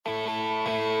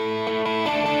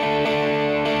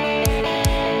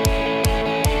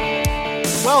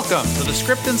Welcome to the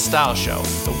Script and Style Show,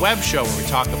 the web show where we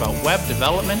talk about web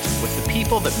development with the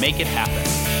people that make it happen.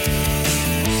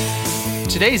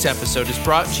 Today's episode is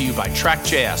brought to you by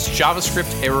Track.js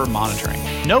JavaScript Error Monitoring.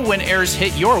 Know when errors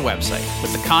hit your website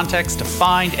with the context to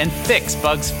find and fix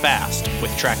bugs fast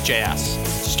with Track.js.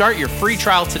 Start your free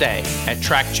trial today at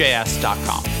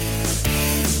trackjs.com.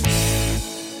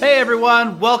 Hey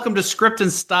everyone, welcome to Script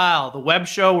and Style, the web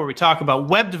show where we talk about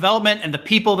web development and the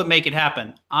people that make it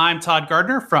happen. I'm Todd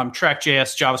Gardner from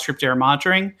Track.js JavaScript Error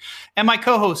Monitoring, and my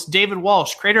co-host David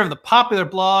Walsh, creator of the popular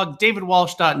blog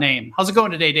davidwalsh.name. How's it going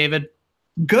today, David?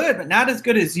 Good, but not as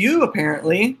good as you,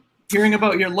 apparently. Hearing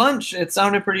about your lunch, it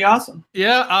sounded pretty awesome.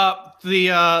 Yeah,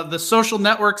 the social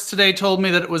networks today told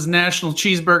me that it was National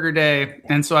Cheeseburger Day,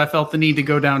 and so I felt the need to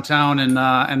go downtown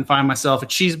and find myself a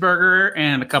cheeseburger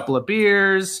and a couple of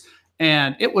beers,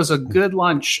 and it was a good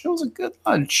lunch. It was a good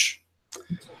lunch.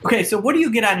 Okay, so what do you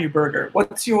get on your burger?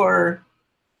 What's your...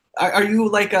 Are you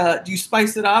like do you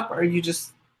spice it up, or are you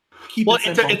just keep it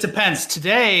simple? It depends.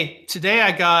 Today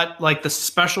I got like the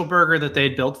special burger that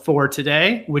they'd built for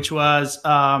today, which was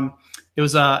it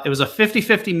was a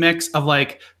 50-50 mix of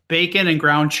like bacon and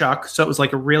ground chuck. So it was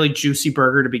like a really juicy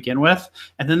burger to begin with.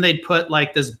 And then they'd put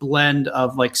like this blend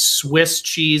of like Swiss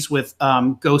cheese with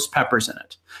ghost peppers in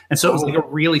it. And so it was like a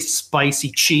really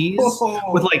spicy cheese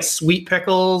with like sweet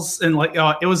pickles and like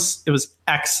it was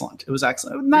excellent. It was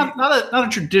excellent. Not a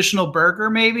traditional burger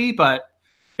maybe, but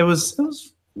it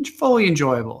was fully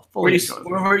enjoyable. Were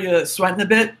you sweating a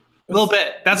bit? A little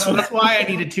bit. That's why I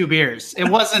needed 2 beers. It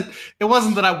wasn't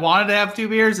that I wanted to have 2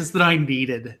 beers. It's that I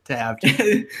needed to have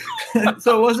 2.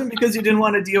 So it wasn't because you didn't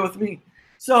want to deal with me.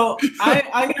 So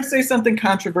I'm going to say something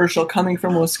controversial coming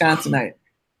from a Wisconsinite.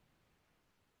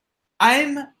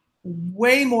 I'm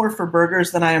way more for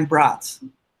burgers than I am brats.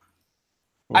 Okay.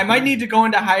 I might need to go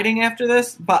into hiding after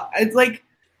this, but it's like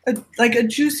a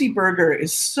juicy burger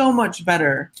is so much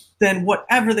better than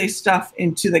whatever they stuff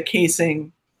into the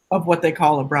casing of what they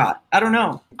call a brat. I don't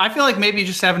know. I feel like maybe you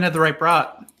just haven't had the right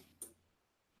brat.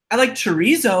 I like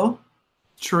chorizo.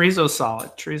 Chorizo's solid.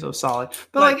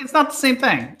 But like, it's not the same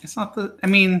thing. It's not and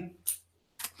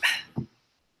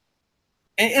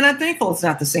I'm thankful it's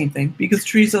not the same thing because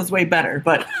chorizo's way better.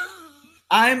 But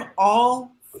I'm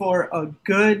all for a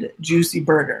good, juicy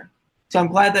burger. So I'm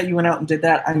glad that you went out and did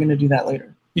that. I'm going to do that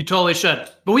later. You totally should.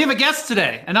 But we have a guest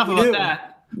today. Enough about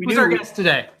that. Who's our guest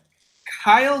today?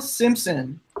 Kyle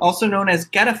Simpson, also known as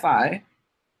Getify.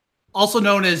 Also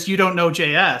known as You Don't Know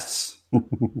JS.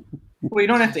 Well, you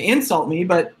don't have to insult me,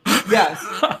 but yes.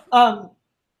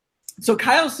 So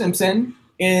Kyle Simpson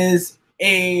is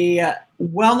a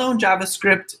well-known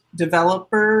JavaScript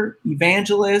developer,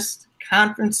 evangelist,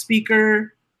 conference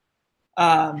speaker,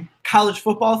 college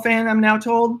football fan, I'm now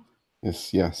told.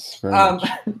 Yes, very much.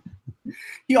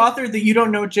 He authored the You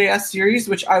Don't Know JS series,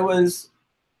 which I was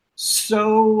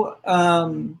so,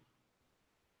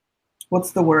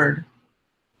 what's the word?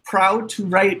 Proud to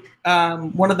write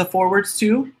one of the forwards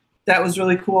to. That was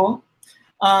really cool.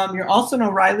 You're also an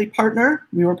O'Reilly partner.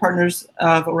 We were partners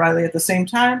of O'Reilly at the same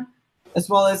time, as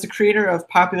well as the creator of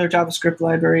popular JavaScript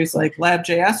libraries like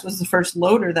Lab.js was the first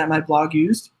loader that my blog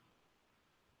used,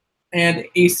 and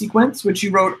Asequence, which you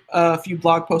wrote a few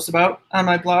blog posts about on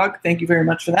my blog. Thank you very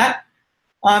much for that.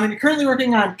 And you're currently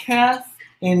working on Cath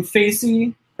and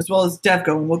Facey, as well as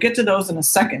DevGo, and we'll get to those in a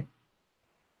second.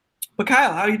 But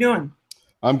Kyle, how are you doing?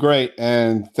 I'm great,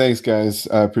 and thanks, guys.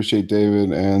 I appreciate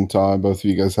David and Todd, both of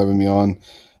you guys having me on.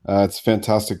 It's a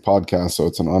fantastic podcast, so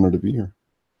it's an honor to be here.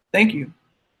 Thank you.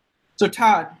 So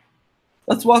Todd,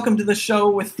 let's welcome to the show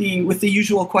with the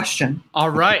usual question.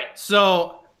 All right.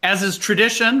 So as is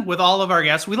tradition with all of our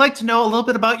guests, we'd like to know a little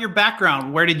bit about your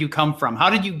background. Where did you come from?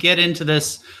 How did you get into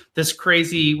this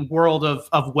crazy world of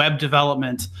web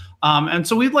development? And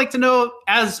so we'd like to know,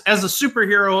 as a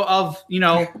superhero of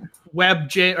web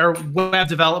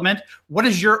development, what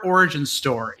is your origin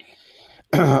story?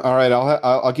 All right,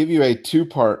 I'll give you a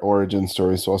 2-part origin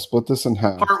story. So I'll split this in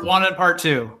half. Part 1 and part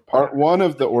 2. Part 1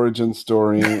 of the origin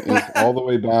story is all the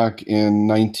way back in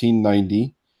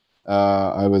 1990.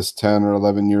 I was 10 or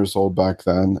 11 years old back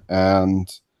then, and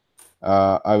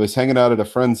I was hanging out at a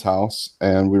friend's house,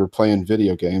 and we were playing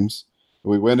video games.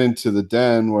 We went into the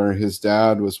den where his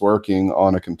dad was working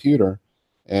on a computer,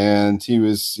 and he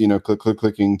was,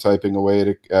 clicking, typing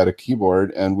away at a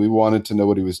keyboard, and we wanted to know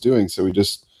what he was doing. So we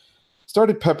just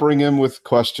started peppering him with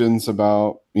questions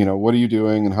about, what are you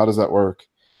doing and how does that work?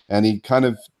 And he kind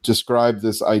of described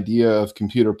this idea of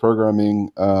computer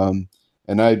programming.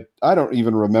 And I don't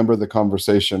even remember the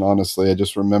conversation, honestly. I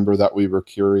just remember that we were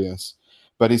curious.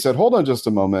 But he said, hold on just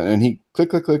a moment. And he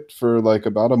clicked for like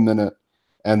about a minute.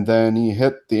 And then he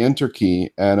hit the enter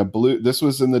key, and this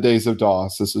was in the days of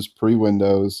DOS. This is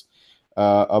pre-Windows.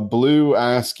 A blue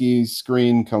ASCII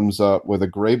screen comes up with a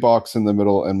gray box in the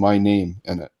middle and my name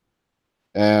in it.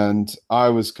 And I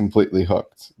was completely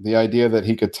hooked. The idea that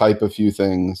he could type a few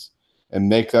things and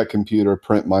make that computer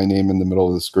print my name in the middle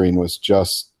of the screen was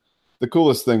just the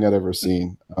coolest thing I'd ever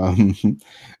seen.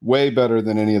 Way better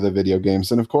than any of the video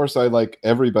games. And of course, I, like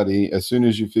everybody, as soon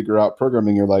as you figure out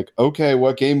programming, you're like, okay,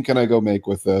 what game can I go make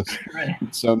with this? Right.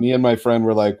 So me and my friend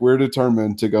were like, we're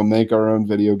determined to go make our own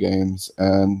video games.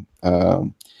 And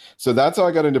so that's how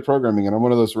I got into programming. And I'm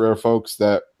one of those rare folks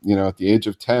that, at the age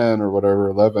of 10 or whatever,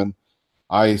 11,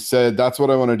 I said, that's what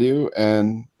I want to do.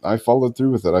 And I followed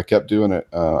through with it. I kept doing it.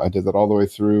 I did that all the way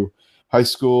through high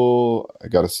school. I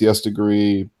got a CS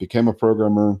degree, became a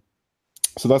programmer.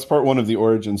 So that's part one of the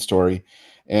origin story.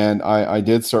 And I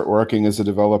did start working as a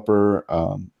developer.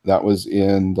 That was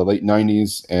in the late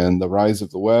 90s, and the rise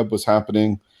of the web was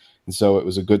happening. And so it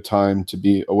was a good time to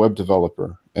be a web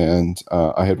developer. And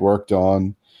I had worked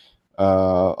on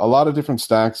a lot of different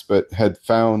stacks, but had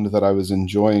found that I was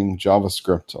enjoying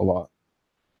JavaScript a lot.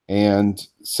 And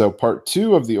so part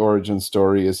two of the origin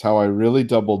story is how I really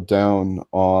doubled down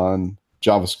on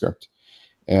JavaScript.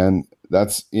 And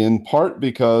that's in part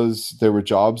because there were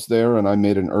jobs there, and I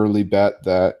made an early bet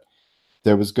that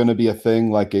there was going to be a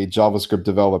thing like a JavaScript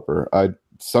developer.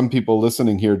 Some people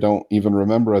listening here don't even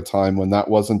remember a time when that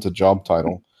wasn't a job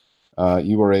title.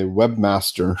 You were a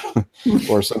webmaster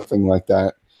or something like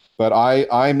that. But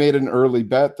I made an early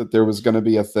bet that there was going to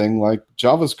be a thing like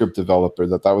JavaScript developer,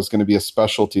 that was going to be a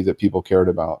specialty that people cared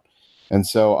about. And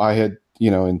so I had,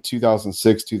 in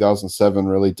 2006, 2007,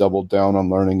 really doubled down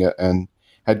on learning it, and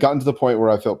had gotten to the point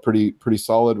where I felt pretty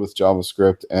solid with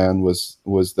JavaScript, and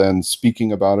was then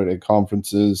speaking about it at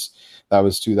conferences. That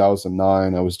was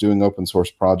 2009. I was doing open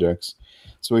source projects.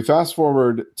 So we fast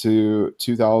forward to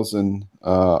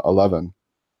 2011,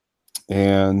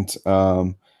 and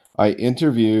I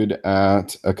interviewed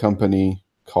at a company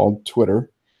called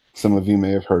Twitter. Some of you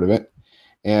may have heard of it.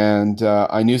 And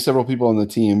I knew several people on the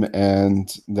team,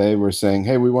 and they were saying,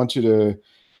 hey, we want you to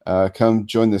come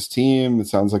join this team. It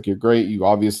sounds like you're great. You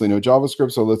obviously know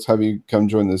JavaScript, so let's have you come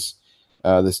join this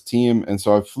team. And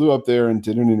so I flew up there and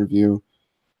did an interview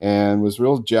and was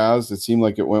real jazzed. It seemed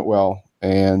like it went well.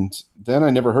 And then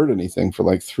I never heard anything for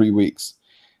like 3 weeks.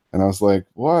 And I was like,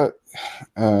 what?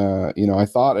 I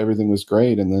thought everything was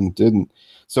great, and then didn't.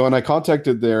 So when I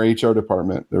contacted their HR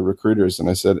department, their recruiters, and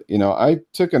I said, I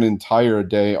took an entire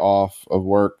day off of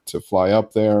work to fly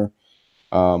up there.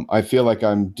 I feel like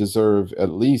I deserve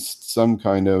at least some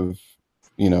kind of,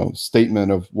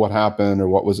 statement of what happened or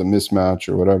what was a mismatch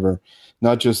or whatever,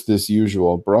 not just this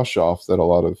usual brush off that a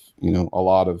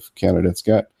lot of candidates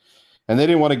get. And they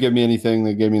didn't want to give me anything.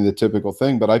 They gave me the typical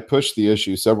thing, but I pushed the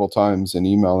issue several times in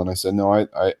email, and I said, no,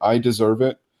 I deserve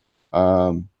it.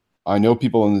 I know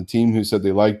people on the team who said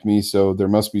they liked me, so there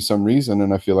must be some reason,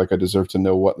 and I feel like I deserve to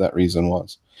know what that reason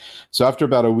was. So after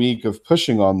about a week of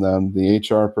pushing on them, the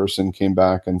HR person came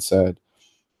back and said,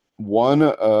 one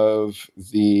of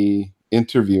the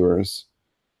interviewers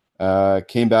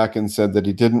came back and said that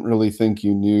he didn't really think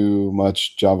you knew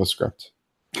much JavaScript.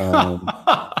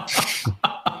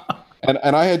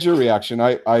 And I had your reaction.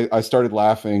 I started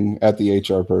laughing at the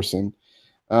HR person.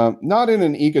 Not in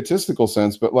an egotistical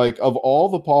sense, but like, of all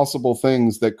the possible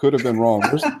things that could have been wrong,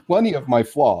 there's plenty of my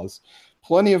flaws,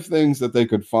 plenty of things that they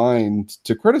could find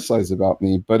to criticize about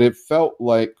me, but it felt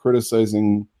like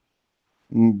criticizing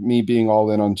me being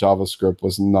all in on JavaScript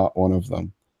was not one of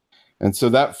them. And so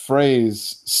that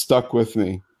phrase stuck with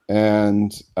me.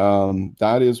 And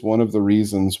that is one of the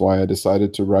reasons why I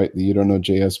decided to write the You Don't Know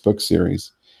JS book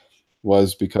series,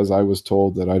 was because I was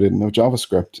told that I didn't know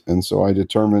JavaScript. And so I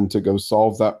determined to go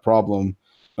solve that problem,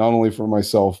 not only for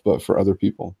myself, but for other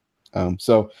people.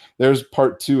 So there's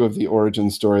part two of the origin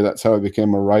story. That's how I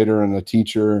became a writer and a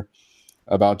teacher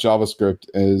about JavaScript,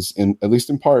 is at least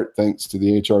in part, thanks to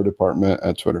the HR department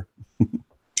at Twitter.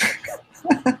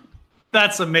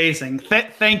 That's amazing.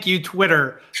 Thank you,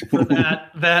 Twitter, for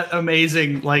that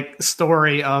amazing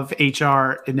story of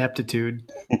HR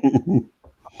ineptitude.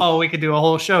 Oh, we could do a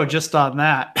whole show just on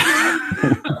that.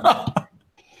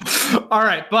 All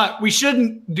right, but we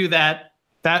shouldn't do that.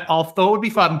 That, although it would be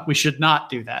fun, we should not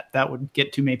do that. That would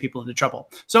get too many people into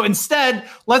trouble. So instead,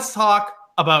 let's talk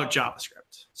about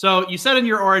JavaScript. So you said in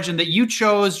your origin that you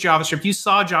chose JavaScript. You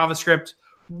saw JavaScript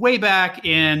way back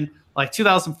in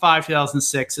 2005,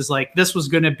 2006. Is this was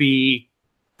going to be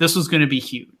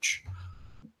huge.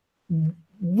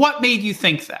 What made you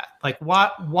think that?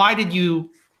 Why did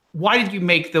you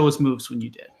make those moves when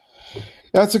you did?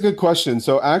 That's a good question.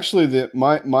 So actually,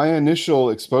 my initial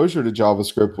exposure to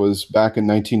JavaScript was back in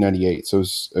 1998. So it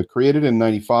was created in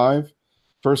 95.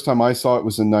 First time I saw it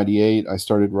was in 98. I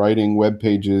started writing web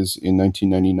pages in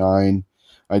 1999.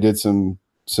 I did some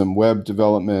web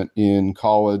development in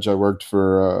college. I worked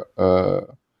for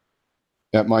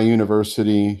at my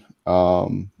university,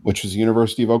 which was the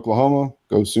University of Oklahoma.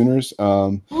 Go Sooners!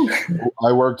 I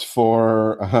worked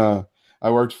for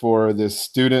this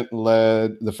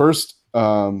student-led, the first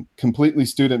completely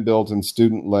student-built and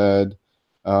student-led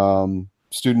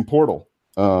student portal.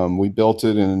 We built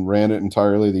it and ran it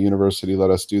entirely. The university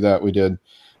let us do that. We did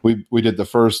the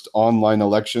first online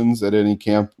elections at any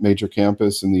major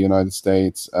campus in the United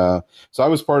States. So I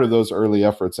was part of those early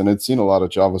efforts, and I'd seen a lot of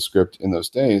JavaScript in those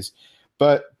days.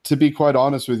 But to be quite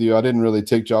honest with you, I didn't really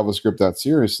take JavaScript that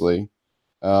seriously,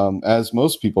 as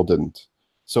most people didn't.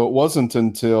 So it wasn't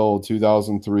until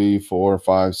 2003, 4,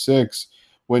 5, 6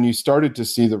 when you started to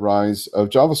see the rise of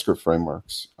JavaScript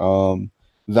frameworks.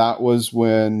 That was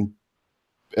when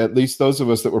at least those of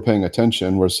us that were paying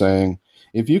attention were saying,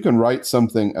 if you can write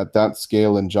something at that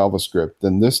scale in JavaScript,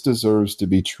 then this deserves to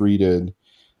be treated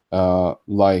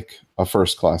like a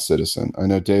first-class citizen. I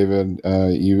know, David,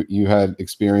 you had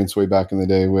experience way back in the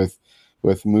day with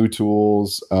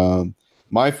MooTools.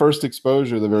 My first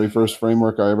exposure, the very first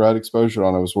framework I ever had exposure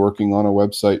on, I was working on a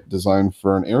website designed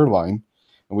for an airline,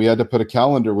 and we had to put a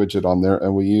calendar widget on there,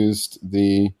 and we used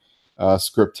the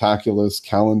Scriptaculous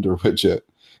calendar widget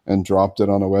and dropped it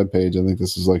on a web page. I think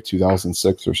this is like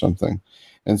 2006 or something.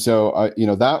 And so,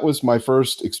 that was my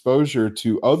first exposure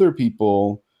to other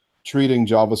people treating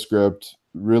JavaScript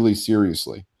really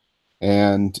seriously.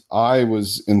 And I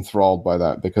was enthralled by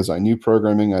that because I knew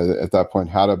programming. I, at that point,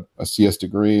 had a CS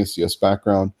degree, a CS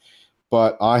background,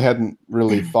 but I hadn't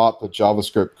really thought that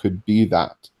JavaScript could be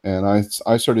that. And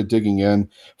I started digging in.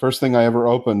 First thing I ever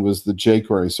opened was the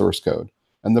jQuery source code.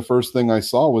 And the first thing I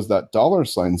saw was that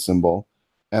 $ symbol.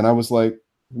 And I was like,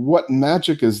 what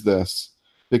magic is this?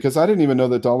 Because I didn't even know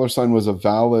that $ was a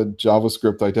valid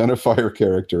JavaScript identifier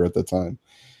character at the time.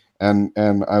 And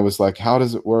I was like, how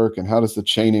does it work? And how does the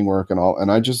chaining work and all?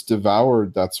 And I just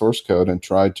devoured that source code and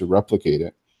tried to replicate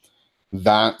it.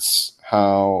 That's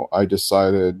how I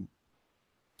decided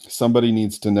somebody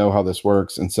needs to know how this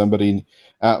works. And somebody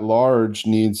at large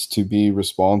needs to be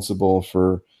responsible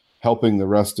for helping the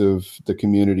rest of the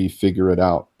community figure it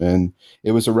out. And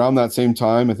it was around that same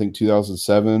time, I think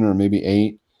 2007 or maybe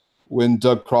 8, when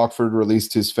Doug Crockford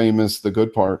released his famous The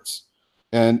Good Parts.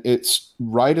 And it's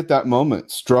right at that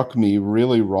moment struck me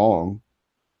really wrong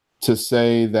to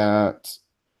say that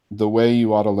the way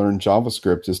you ought to learn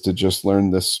JavaScript is to just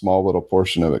learn this small little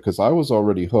portion of it, because I was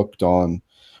already hooked on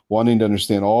wanting to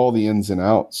understand all the ins and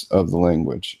outs of the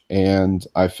language. And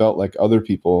I felt like other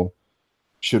people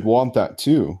should want that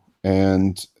too.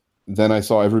 And then I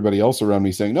saw everybody else around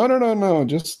me saying, no,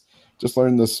 just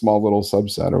learn this small little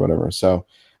subset or whatever. So,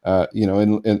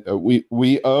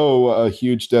 we owe a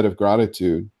huge debt of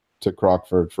gratitude to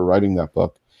Crockford for writing that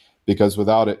book, because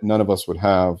without it, none of us would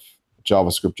have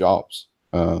JavaScript jobs.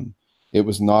 It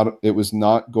was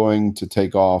not going to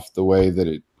take off the way that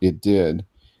it did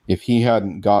if he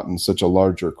hadn't gotten such a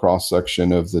larger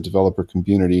cross-section of the developer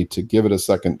community to give it a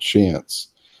second chance,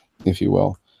 if you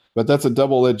will. But that's a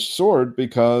double-edged sword,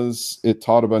 because it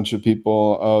taught a bunch of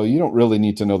people, oh, you don't really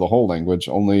need to know the whole language,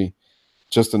 only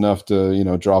just enough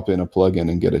to, drop in a plugin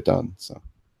and get it done. So,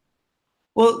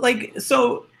 well,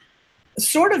 so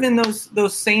sort of in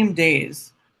those same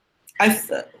days,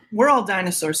 we're all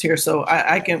dinosaurs here, so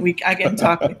I can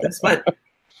talk like this, but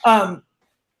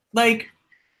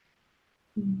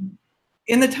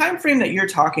in the time frame that you're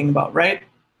talking about, right?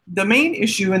 The main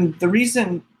issue and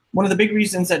one of the big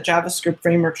reasons that JavaScript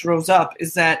frameworks rose up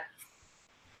is that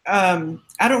I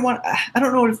don't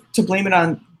know if to blame it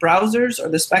on browsers or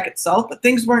the spec itself, but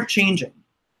things weren't changing,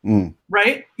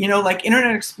 right?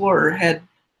 Internet Explorer had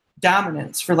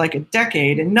dominance for like a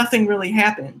decade and nothing really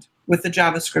happened with the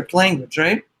JavaScript language,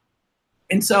 right?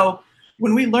 And so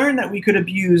when we learned that we could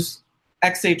abuse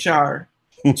XHR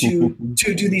to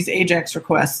do these AJAX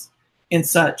requests and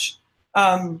such,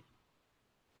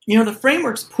 the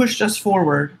frameworks pushed us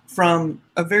forward from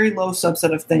a very low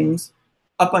subset of things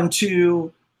up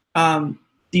onto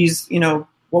these,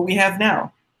 what we have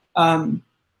now.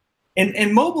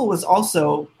 And mobile was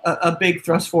also a big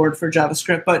thrust forward for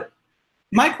JavaScript. But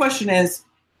my question is,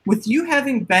 with you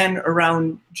having been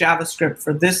around JavaScript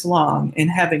for this long and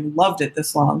having loved it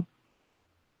this long,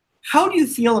 how do you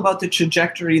feel about the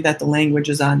trajectory that the language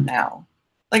is on now?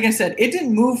 Like I said, it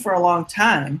didn't move for a long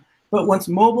time, but once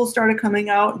mobile started coming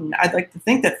out, and I'd like to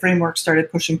think that frameworks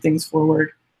started pushing things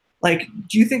forward,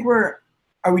 do you think we're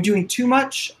Are we doing too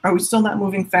much? Are we still not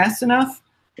moving fast enough?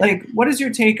 Like, what is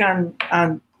your take on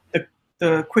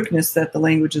the quickness that the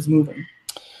language is moving?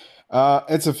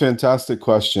 It's a fantastic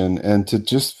question. And to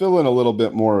just fill in a little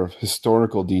bit more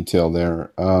historical detail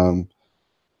there,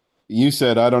 you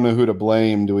said, I don't know who to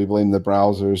blame. Do we blame the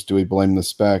browsers? Do we blame the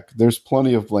spec? There's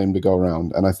plenty of blame to go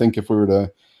around. And I think if we were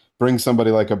to bring somebody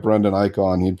like a Brendan Eich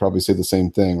on, he'd probably say the same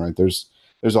thing, right? There's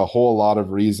a whole lot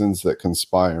of reasons that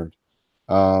conspired.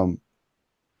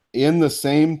 In the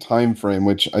same time frame,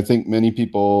 which I think many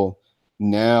people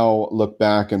now look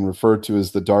back and refer to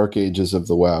as the dark ages of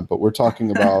the web, but we're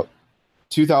talking about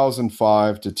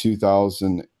 2005 to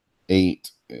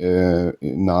 2008,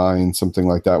 9, something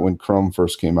like that, when Chrome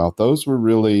first came out. Those were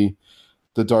really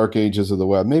the dark ages of the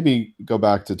web. Maybe go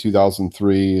back to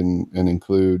 2003 and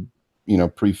include,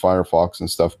 pre-Firefox and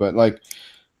stuff. But like,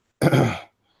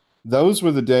 those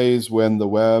were the days when the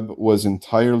web was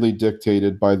entirely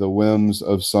dictated by the whims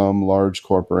of some large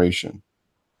corporation.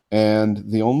 And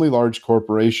the only large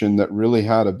corporation that really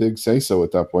had a big say-so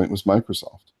at that point was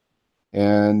Microsoft.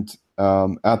 And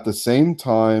at the same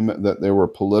time that there were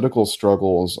political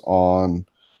struggles on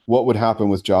what would happen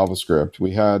with JavaScript,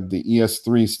 we had the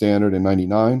ES3 standard in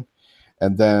 99.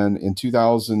 And then in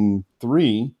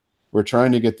 2003, we're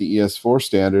trying to get the ES4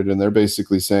 standard, and they're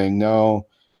basically saying, no,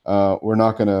 we're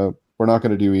not going to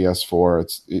do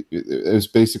ES4. It was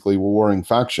basically warring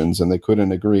factions, and they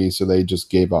couldn't agree, so they just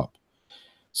gave up.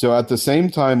 So at the same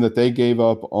time that they gave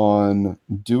up on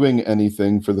doing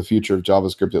anything for the future of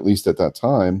JavaScript, at least at that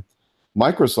time,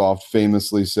 Microsoft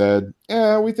famously said,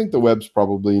 we think the web's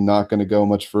probably not going to go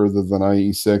much further than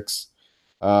IE6.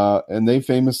 And they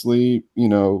famously,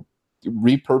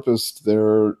 repurposed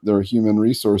their human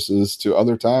resources to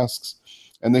other tasks,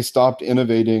 and they stopped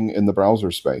innovating in the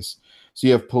browser space. So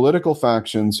you have political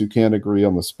factions who can't agree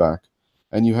on the spec,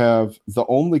 and you have the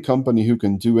only company who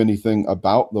can do anything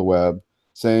about the web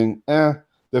saying,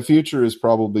 the future is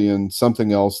probably in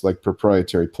something else like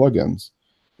proprietary plugins.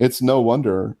 It's no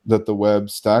wonder that the web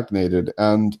stagnated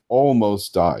and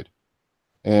almost died.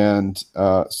 And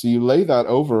so you lay that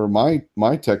over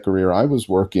my tech career. I was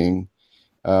working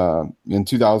in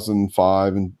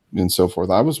 2005 and so forth.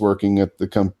 I was working at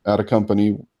a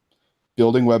company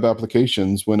building web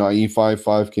applications when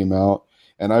IE5.5 came out,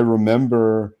 and I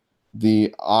remember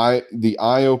the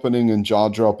eye-opening and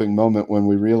jaw-dropping moment when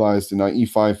we realized in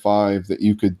IE5.5 that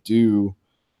you could do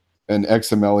an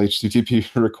XML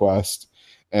HTTP request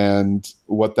and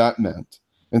what that meant.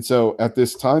 And so at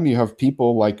this time, you have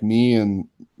people like me and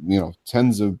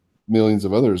tens of millions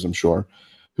of others, I'm sure,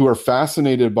 who are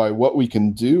fascinated by what we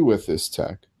can do with this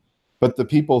tech. But the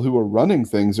people who are running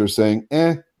things are saying,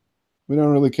 we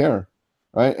don't really care,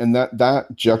 right? And that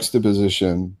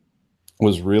juxtaposition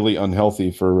was really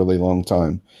unhealthy for a really long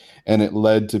time. And it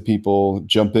led to people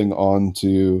jumping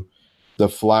onto the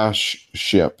Flash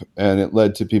ship, and it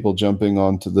led to people jumping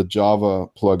onto the Java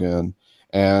plugin,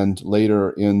 and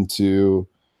later into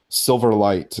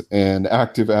Silverlight and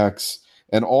ActiveX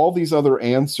and all these other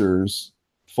answers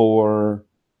for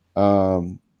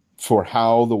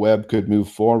how the web could move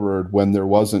forward when there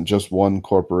wasn't just one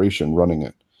corporation running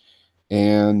it.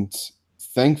 And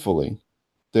thankfully,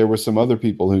 there were some other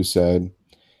people who said,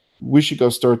 we should go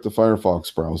start the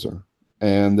Firefox browser.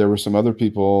 And there were some other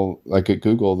people, like at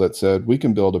Google, that said, we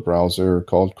can build a browser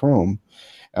called Chrome.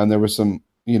 And there were some,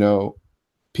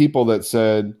 people that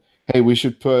said, hey, we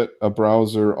should put a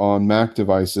browser on Mac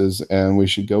devices, and we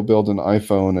should go build an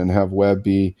iPhone and have web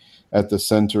be at the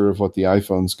center of what the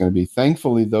iPhone's going to be.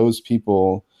 Thankfully, those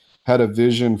people had a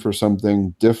vision for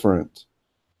something different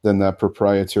than that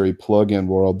proprietary plugin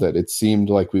world that it seemed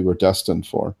like we were destined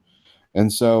for.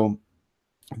 And so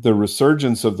the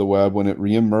resurgence of the web, when it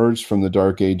reemerged from the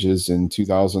dark ages in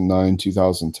 2009,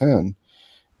 2010,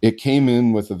 it came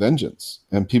in with a vengeance.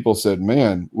 And people said,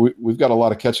 man, we've got a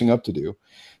lot of catching up to do.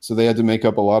 So they had to make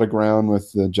up a lot of ground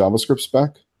with the JavaScript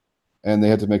spec, and they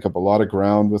had to make up a lot of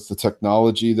ground with the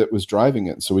technology that was driving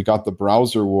it. So we got the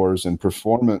browser wars, and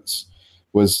performance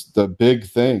was the big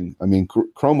thing. I mean,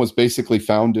 Chrome was basically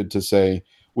founded to say,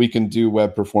 we can do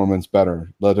web performance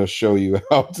better. Let us show you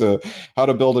how to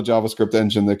build a JavaScript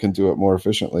engine that can do it more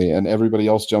efficiently. And everybody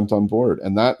else jumped on board.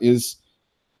 And that is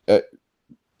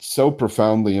so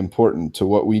profoundly important to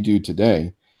what we do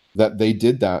today, that they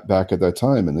did that back at that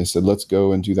time. And they said, let's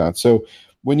go and do that. So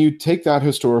when you take that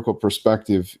historical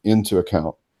perspective into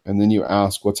account, and then you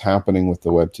ask what's happening with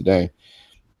the web today,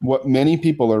 what many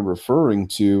people are referring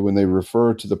to when they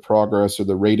refer to the progress or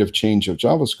the rate of change of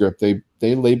JavaScript,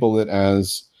 they label it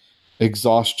as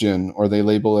exhaustion, or they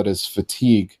label it as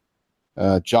fatigue.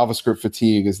 JavaScript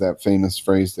fatigue is that famous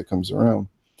phrase that comes around.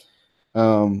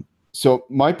 So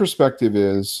my perspective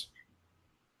is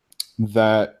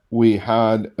that we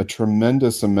had a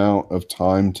tremendous amount of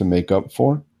time to make up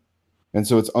for. And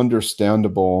so it's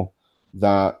understandable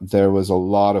that there was a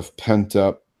lot of pent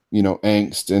up,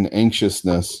 angst and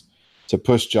anxiousness to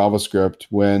push JavaScript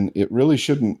when it really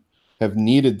shouldn't have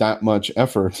needed that much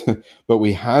effort, but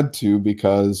we had to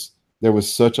because there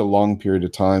was such a long period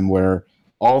of time where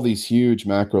all these huge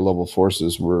macro level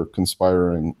forces were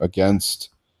conspiring against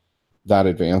that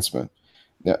advancement.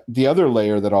 Now, the other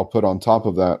layer that I'll put on top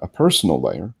of that, a personal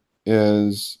layer,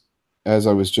 is, as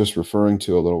I was just referring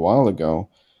to a little while ago,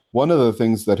 one of the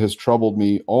things that has troubled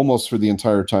me almost for the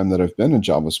entire time that I've been in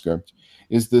JavaScript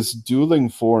is this dueling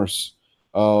force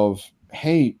of,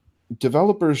 hey,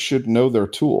 developers should know their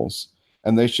tools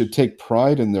and they should take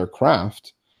pride in their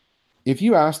craft. If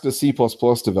you asked a C++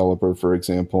 developer, for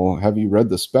example, have you read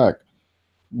the spec?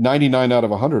 99 out of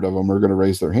 100 of them are going to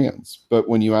raise their hands. But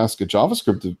when you ask a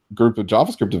group of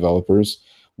JavaScript developers,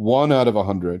 1 out of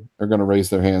 100 are going to raise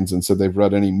their hands and say they've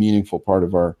read any meaningful part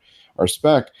of our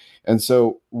spec. And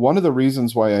so one of the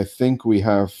reasons why I think we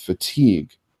have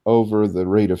fatigue over the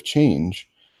rate of change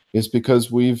is because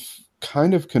we've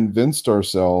kind of convinced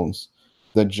ourselves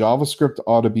that JavaScript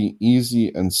ought to be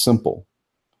easy and simple.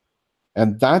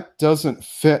 And that doesn't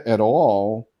fit at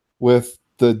all with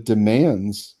the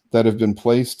demands that have been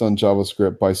placed on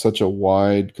JavaScript by such a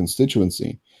wide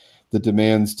constituency. The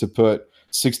demands to put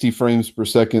 60 frames per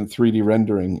second 3D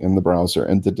rendering in the browser,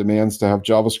 and the demands to have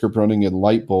JavaScript running in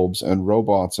light bulbs and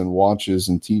robots and watches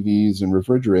and TVs and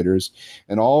refrigerators,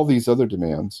 and all these other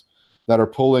demands that are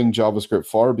pulling JavaScript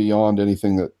far beyond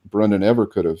anything that Brendan ever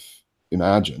could have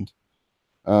imagined.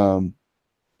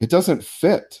 It doesn't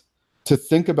fit to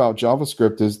think about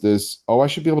JavaScript as this, I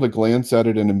should be able to glance at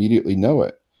it and immediately know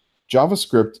it.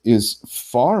 JavaScript is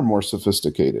far more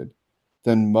sophisticated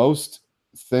than most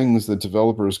things that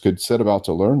developers could set about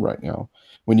to learn right now.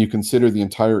 When you consider the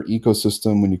entire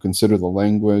ecosystem, when you consider the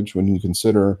language, when you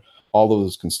consider all of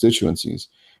those constituencies.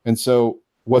 And so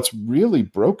what's really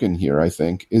broken here, I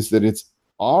think, is that it's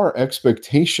our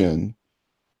expectation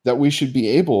that we should be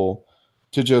able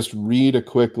to just read a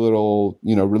quick little,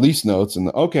 release notes and,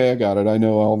 okay, I got it. I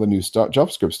know all the new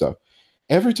JavaScript stuff.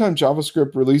 Every time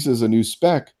JavaScript releases a new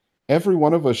spec, every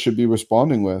one of us should be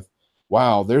responding with,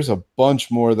 wow, there's a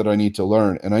bunch more that I need to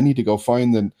learn. And I need to go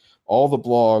find all the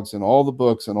blogs and all the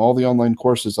books and all the online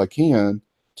courses I can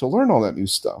to learn all that new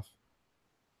stuff.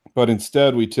 But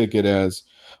instead we take it as,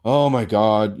 oh my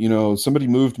God, somebody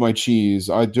moved my cheese.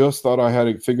 I just thought I had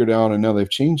it figured out and now they've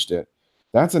changed it.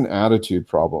 That's an attitude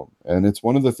problem. And it's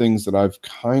one of the things that I've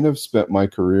kind of spent my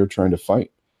career trying to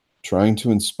fight, trying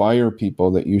to inspire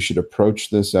people that you should approach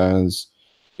this as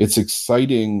it's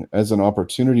exciting as an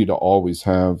opportunity to always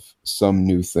have some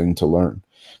new thing to learn.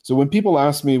 So when people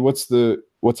ask me what's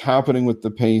happening with the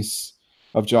pace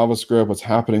of JavaScript, what's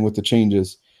happening with the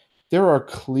changes, there are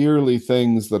clearly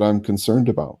things that I'm concerned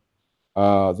about.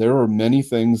 There are many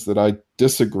things that I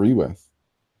disagree with.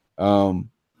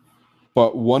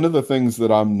 But one of the things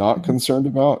that I'm not concerned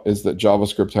about is that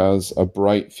JavaScript has a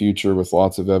bright future with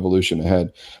lots of evolution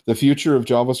ahead. The future of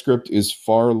JavaScript is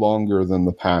far longer than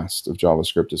the past of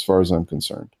JavaScript, as far as I'm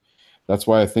concerned. That's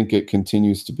why I think it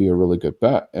continues to be a really good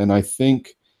bet. And I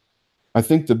think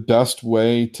the best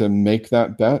way to make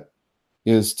that bet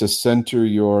is to center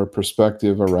your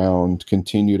perspective around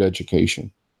continued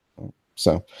education.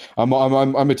 So I'm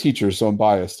a teacher, so I'm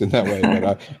biased in that way,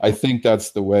 but I think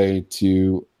that's the way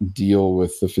to deal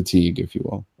with the fatigue, if you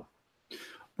will.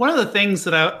 One of the things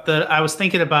that I was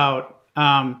thinking about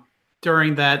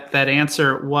during that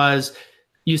answer was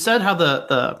you said how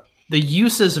the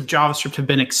uses of JavaScript have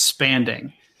been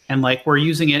expanding, and like we're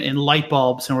using it in light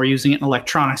bulbs and we're using it in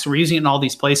electronics, and we're using it in all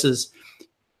these places.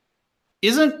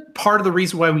 Isn't part of the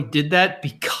reason why we did that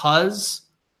because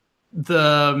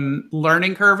the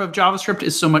learning curve of JavaScript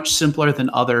is so much simpler than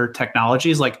other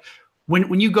technologies? Like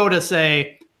when you go to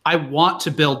say, I want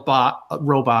to build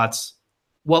robots,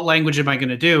 what language am I going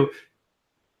to do?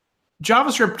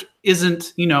 JavaScript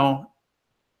isn't,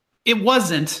 it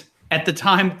wasn't at the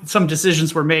time some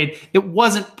decisions were made. It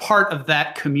wasn't part of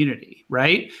that community,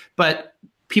 right? But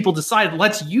people decided,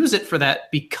 let's use it for that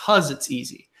because it's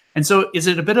easy. And so is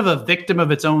it a bit of a victim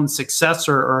of its own success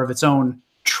or of its own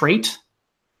trait?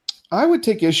 I would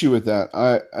take issue with that.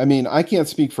 I mean, I can't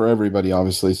speak for everybody,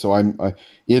 obviously. So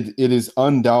it is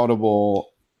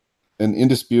undoubtable and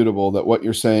indisputable that what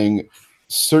you're saying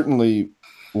certainly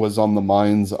was on the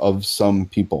minds of some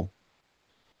people.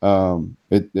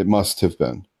 It must have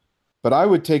been. But I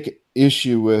would take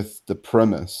issue with the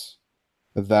premise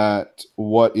that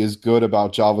what is good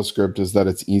about JavaScript is that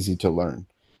it's easy to learn.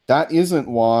 that isn't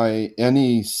why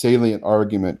any salient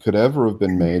argument could ever have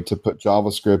been made to put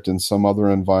JavaScript in some other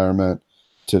environment,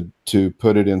 to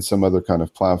put it in some other kind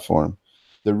of platform.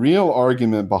 The real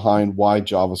argument behind why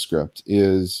JavaScript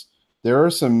is there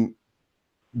are some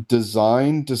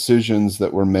design decisions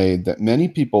that were made that many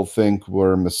people think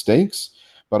were mistakes,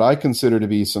 but I consider to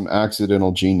be some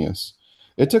accidental genius.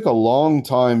 It took a long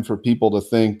time for people to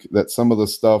think that some of the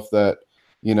stuff that,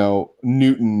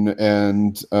 Newton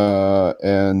and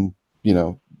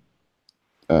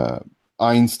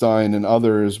Einstein and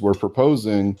others were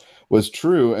proposing was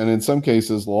true. And in some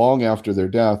cases, long after their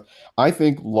death. I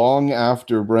think long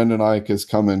after Brendan Eich has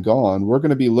come and gone, we're going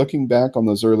to be looking back on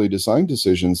those early design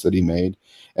decisions that he made.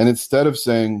 And instead of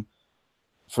saying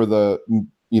for the,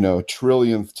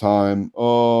 trillionth time,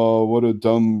 oh, what a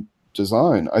dumb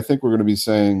design, I think we're going to be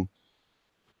saying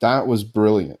that was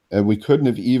brilliant. And we couldn't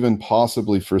have even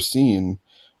possibly foreseen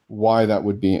why that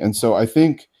would be. And so I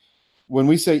think when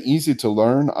we say easy to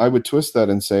learn, I would twist that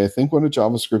and say, I think one of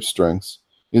JavaScript's strengths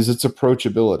is its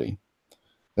approachability.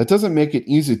 That doesn't make it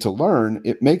easy to learn.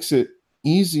 It makes it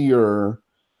easier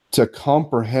to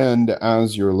comprehend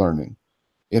as you're learning.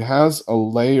 It has a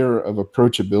layer of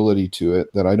approachability to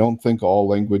it that I don't think all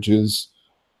languages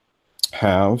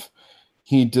have.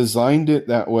 He designed it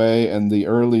that way, and the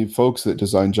early folks that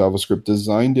designed JavaScript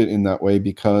designed it in that way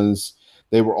because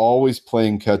they were always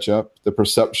playing catch up. The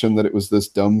perception that it was this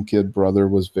dumb kid brother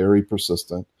was very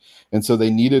persistent. And so they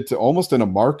needed to, almost in a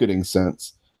marketing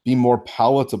sense, be more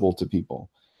palatable to people.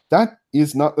 That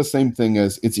is not the same thing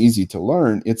as it's easy to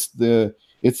learn. It's the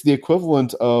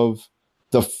equivalent of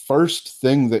the first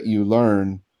thing that you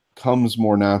learn comes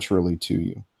more naturally to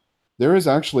you. There is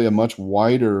actually a much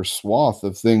wider swath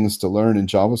of things to learn in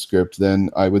JavaScript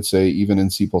than I would say even in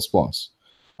C++.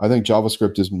 I think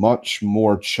JavaScript is much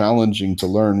more challenging to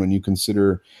learn when you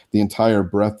consider the entire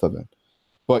breadth of it.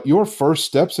 But your first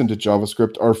steps into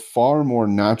JavaScript are far more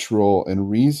natural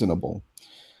and reasonable.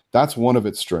 That's one of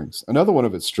its strengths. Another one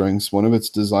of its strengths, one of its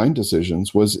design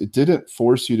decisions, was it didn't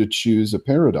force you to choose a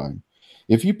paradigm.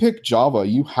 If you pick Java,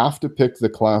 you have to pick the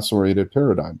class-oriented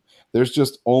paradigm. There's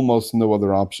just almost no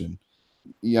other option.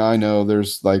 Yeah, I know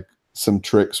there's like some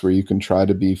tricks where you can try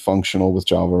to be functional with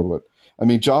Java, but I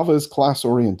mean, Java is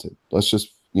class-oriented. Let's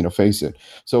just, face it.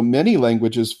 So many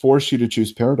languages force you to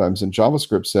choose paradigms, and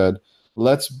JavaScript said,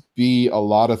 let's be a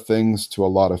lot of things to a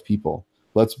lot of people.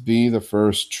 Let's be the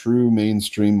first true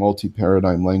mainstream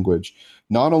multi-paradigm language,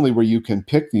 not only where you can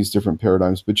pick these different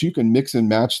paradigms, but you can mix and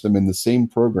match them in the same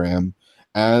program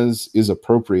as is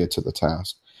appropriate to the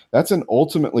task. That's an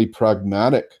ultimately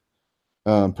pragmatic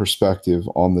perspective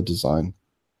on the design.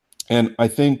 And I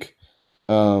think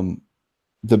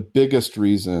the biggest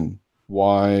reason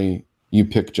why you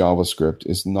pick JavaScript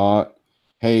is not,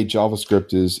 hey,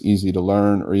 JavaScript is easy to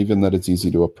learn, or even that it's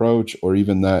easy to approach, or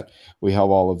even that we have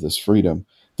all of this freedom.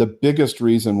 The biggest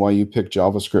reason why you pick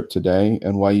JavaScript today,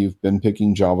 and why you've been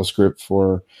picking JavaScript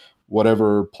for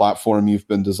whatever platform you've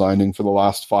been designing for the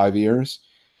last 5 years,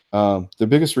 the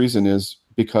biggest reason is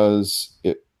because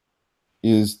it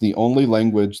is the only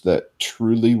language that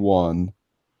truly won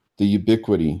the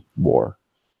ubiquity war.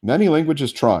 Many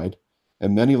languages tried,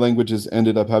 and many languages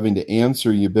ended up having to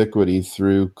answer ubiquity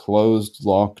through closed,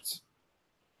 locked,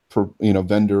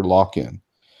 vendor lock-in.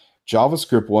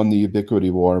 JavaScript won the ubiquity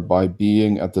war by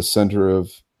being at the center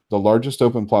of the largest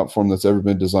open platform that's ever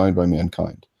been designed by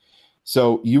mankind.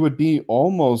 So you would be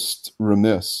almost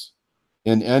remiss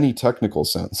in any technical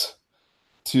sense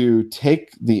to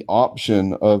take the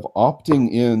option of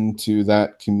opting into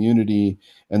that community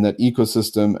and that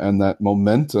ecosystem and that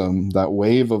momentum, that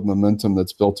wave of momentum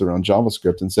that's built around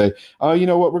JavaScript, and say, oh, you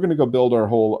know what, we're going to go build our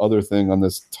whole other thing on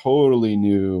this totally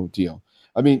new deal.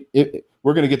 I mean,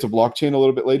 we're going to get to blockchain a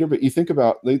little bit later, but you think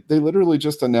about, they literally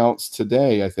just announced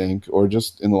today, I think, or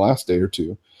just in the last day or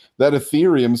two, that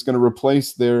Ethereum is going to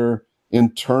replace their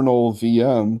internal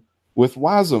VM with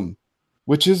WASM,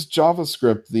 which is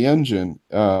JavaScript, the engine.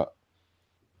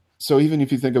 So even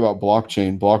if you think about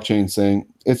blockchain saying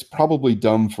it's probably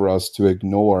dumb for us to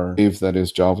ignore if that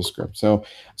is JavaScript. So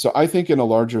I think in a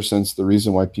larger sense, the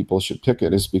reason why people should pick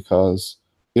it is because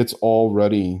it's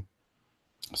already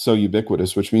so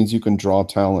ubiquitous, which means you can draw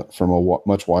talent from a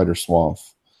much wider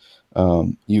swath.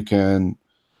 You can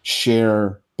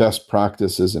share best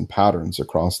practices and patterns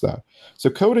across that.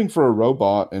 So coding for a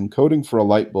robot and coding for a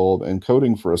light bulb and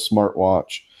coding for a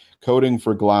smartwatch, coding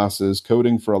for glasses,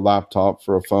 coding for a laptop,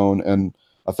 for a phone, and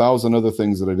 1,000 other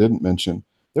things that I didn't mention.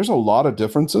 There's a lot of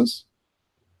differences,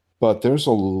 but there's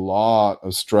a lot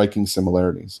of striking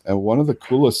similarities. And one of the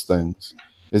coolest things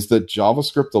is that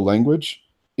JavaScript, the language,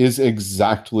 is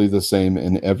exactly the same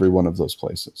in every one of those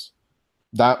places.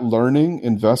 that learning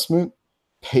investment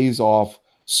pays off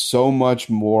so much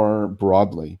more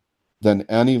broadly than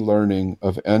any learning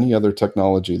of any other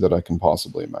technology that I can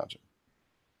possibly imagine.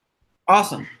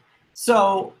 Awesome.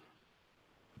 So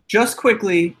just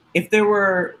quickly, what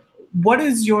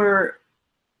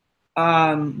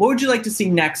would you like to see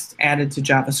next added to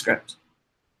JavaScript?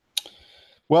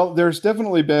 Well, there's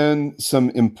definitely been some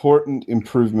important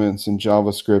improvements in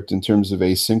JavaScript in terms of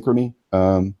asynchrony.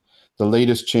 The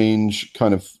latest change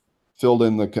kind of filled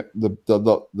in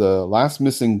the last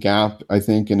missing gap, I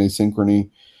think, in asynchrony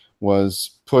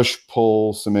was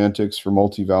push-pull semantics for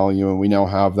multi-value, and we now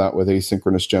have that with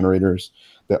asynchronous generators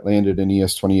that landed in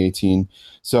ES 2018.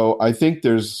 So I think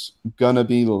there's going to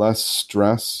be less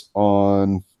stress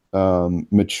on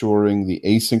maturing the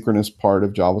asynchronous part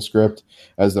of JavaScript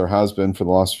as there has been for the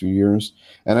last few years.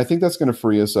 And I think that's going to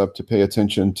free us up to pay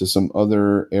attention to some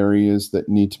other areas that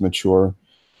need to mature.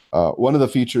 One of the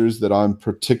features that I'm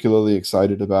particularly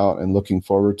excited about and looking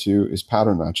forward to is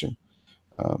pattern matching.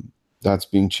 That's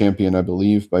being championed, I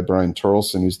believe, by Brian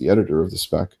Turleson, who's the editor of the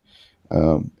spec.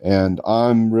 And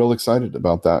I'm real excited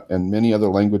about that. And many other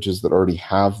languages that already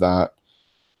have that,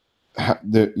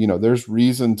 there's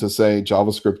reason to say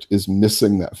JavaScript is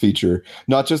missing that feature.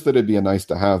 Not just that it'd be a nice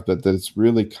to have, but that it's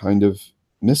really kind of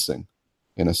missing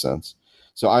in a sense.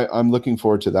 So I'm looking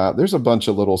forward to that. There's a bunch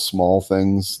of little small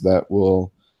things that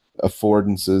will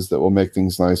affordances that will make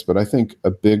things nice, but I think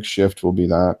a big shift will be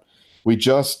that. We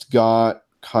just got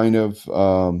kind of,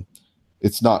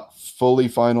 it's not fully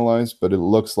finalized, but it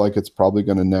looks like it's probably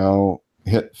going to now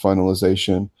hit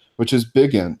finalization, which is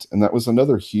BigInt. And that was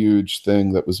another huge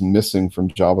thing that was missing from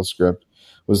JavaScript,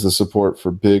 was the support for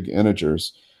big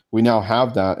integers. We now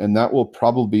have that, and that will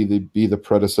probably be the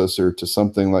predecessor to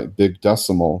something like Big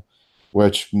Decimal,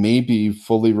 which maybe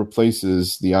fully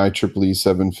replaces the IEEE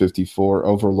 754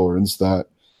 overlords that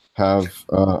have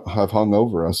hung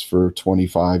over us for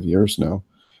 25 years now.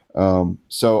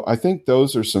 So I think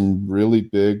those are some really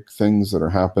big things that are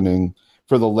happening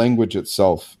for the language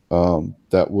itself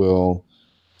that will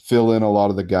fill in a lot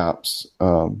of the gaps.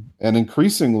 And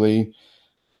increasingly,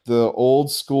 the old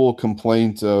school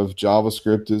complaint of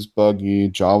JavaScript is buggy,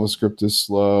 JavaScript is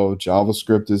slow,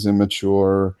 JavaScript is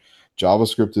immature,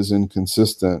 JavaScript is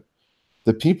inconsistent.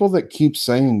 The people that keep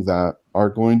saying that are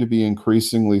going to be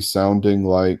increasingly sounding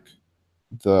like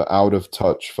the out of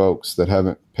touch folks that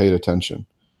haven't paid attention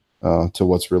to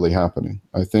what's really happening.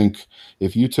 I think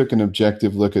if you took an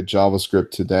objective look at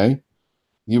JavaScript today,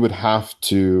 you would have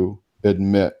to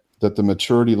admit that the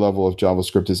maturity level of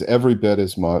JavaScript is every bit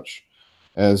as much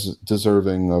as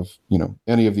deserving of,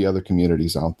 any of the other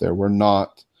communities out there. We're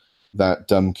not that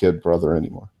dumb kid brother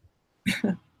anymore.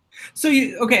 So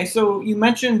you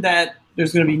mentioned that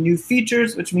there's going to be new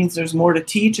features, which means there's more to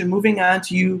teach. And moving on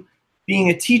to you being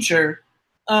a teacher,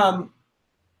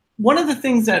 one of the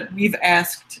things that we've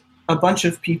asked a bunch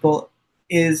of people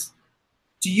is,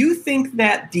 do you think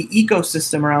that the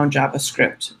ecosystem around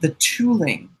JavaScript, the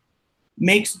tooling,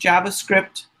 makes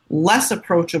JavaScript less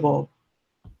approachable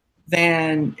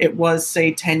than it was,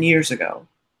 say, 10 years ago?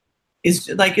 Is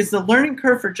the learning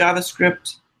curve for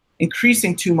JavaScript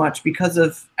increasing too much because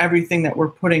of everything that we're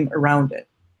putting around it?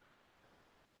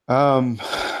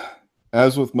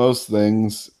 As with most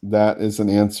things, that is an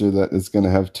answer that is going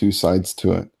to have two sides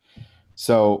to it.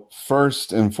 So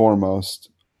first and foremost,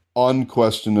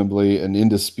 unquestionably and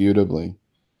indisputably,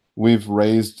 we've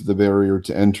raised the barrier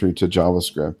to entry to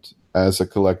JavaScript as a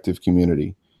collective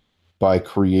community by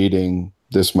creating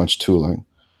this much tooling.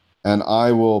 And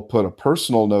I will put a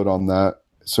personal note on that,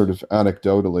 sort of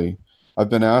anecdotally. I've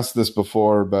been asked this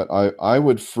before, but I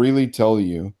would freely tell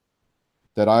you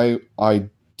that I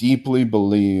deeply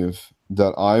believe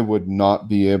that I would not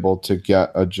be able to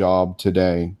get a job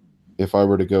today if I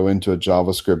were to go into a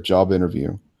JavaScript job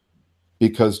interview,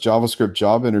 because JavaScript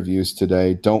job interviews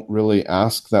today don't really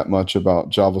ask that much about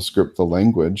JavaScript, the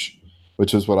language,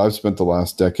 which is what I've spent the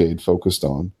last decade focused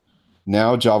on.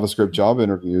 Now JavaScript job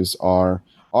interviews are,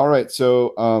 all right,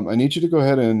 so I need you to go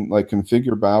ahead and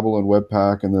configure Babel and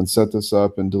Webpack and then set this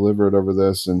up and deliver it over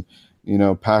this and,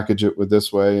 package it with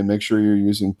this way and make sure you're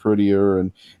using Prettier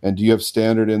and do you have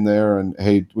standard in there? And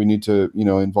hey, we need to,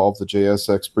 involve the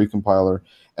JSX precompiler.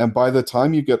 And by the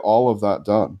time you get all of that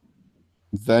done,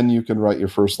 then you can write your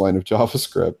first line of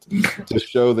JavaScript to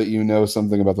show that you know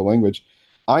something about the language.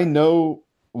 I know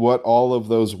what all of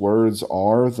those words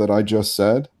are that I just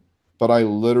said, but I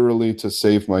literally, to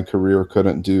save my career,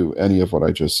 couldn't do any of what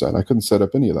I just said. I couldn't set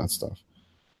up any of that stuff.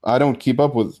 I don't keep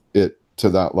up with it to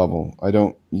that level. I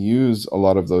don't use a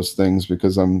lot of those things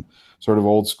because I'm sort of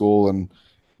old school and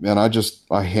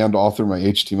I hand author my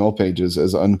HTML pages,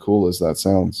 as uncool as that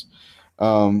sounds.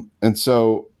 And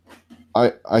so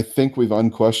I think we've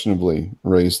unquestionably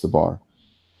raised the bar.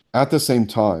 At the same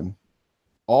time,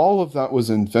 all of that was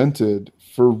invented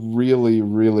for really,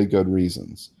 really good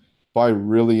reasons by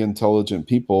really intelligent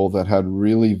people that had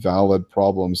really valid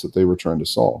problems that they were trying to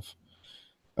solve.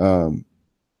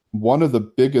 One of the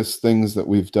biggest things that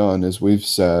we've done is we've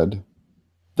said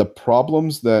the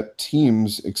problems that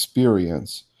teams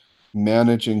experience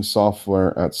managing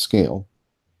software at scale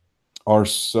are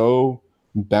so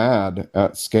bad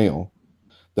at scale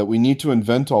that we need to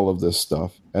invent all of this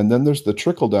stuff. And then there's the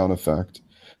trickle-down effect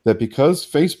that because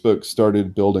Facebook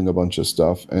started building a bunch of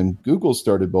stuff and Google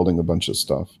started building a bunch of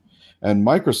stuff and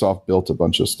Microsoft built a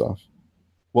bunch of stuff,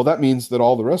 well, that means that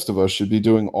all the rest of us should be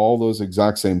doing all those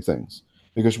exact same things,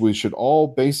 because we should all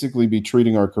basically be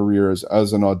treating our careers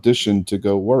as an audition to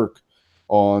go work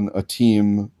on a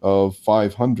team of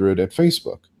 500 at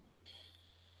Facebook.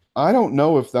 I don't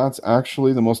know if that's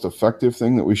actually the most effective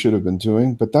thing that we should have been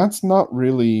doing, but that's not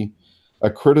really a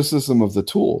criticism of the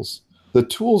tools. The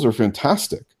tools are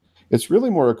fantastic. It's really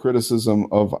more a criticism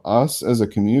of us as a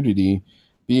community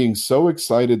being so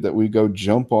excited that we go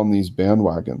jump on these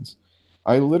bandwagons.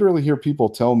 I literally hear people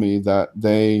tell me that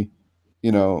they,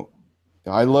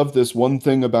 I love this one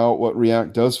thing about what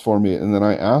React does for me. And then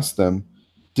I ask them,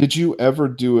 did you ever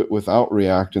do it without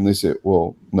React? And they say,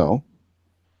 well, no.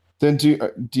 Then do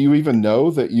you even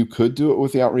know that you could do it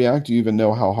without React? Do you even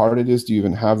know how hard it is? Do you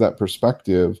even have that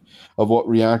perspective of what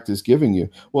React is giving you?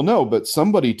 Well, no, but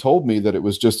somebody told me that it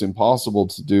was just impossible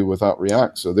to do without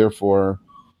React. So therefore,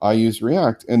 I use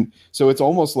React. And so it's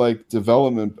almost like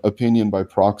development opinion by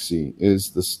proxy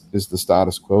is the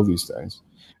status quo these days.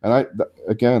 And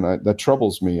that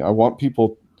troubles me. I want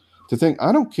people to think.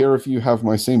 I don't care if you have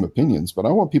my same opinions, but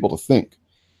I want people to think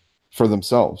for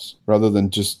themselves rather than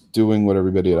just doing what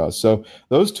everybody does. So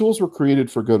those tools were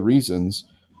created for good reasons,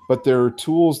 but there are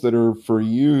tools that are for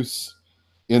use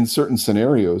in certain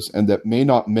scenarios and that may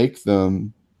not make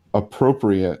them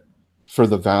appropriate for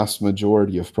the vast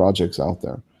majority of projects out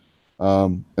there.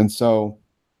 And so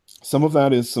some of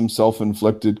that is some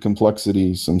self-inflicted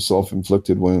complexity, some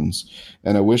self-inflicted wounds.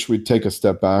 And I wish we'd take a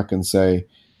step back and say,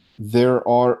 there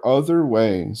are other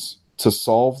ways to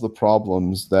solve the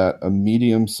problems that a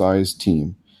medium-sized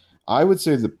team, I would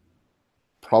say that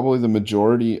probably the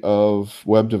majority of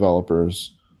web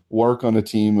developers work on a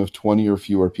team of 20 or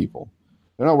fewer people.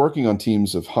 They're not working on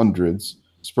teams of hundreds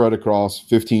spread across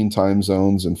 15 time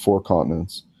zones and 4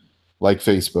 continents like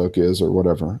Facebook is or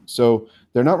whatever. So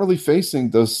they're not really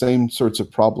facing those same sorts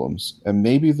of problems. And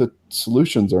maybe the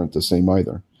solutions aren't the same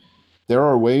either. There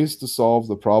are ways to solve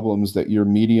the problems that your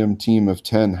medium team of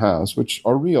 10 has, which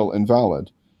are real and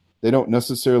valid. They don't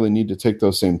necessarily need to take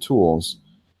those same tools.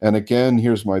 And again,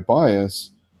 here's my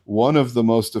bias. One of the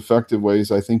most effective ways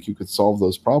I think you could solve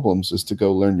those problems is to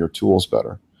go learn your tools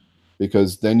better.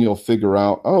 Because then you'll figure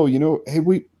out, hey,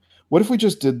 what if we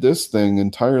just did this thing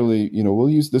entirely, we'll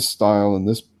use this style and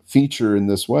this feature in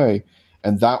this way,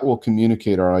 and that will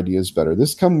communicate our ideas better.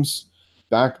 This comes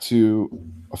back to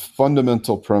a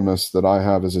fundamental premise that I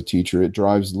have as a teacher. It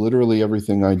drives literally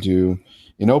everything I do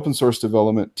in open source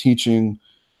development, teaching,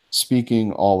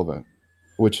 speaking, all of it,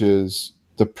 which is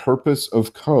the purpose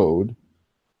of code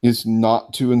is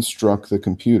not to instruct the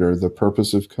computer. The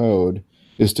purpose of code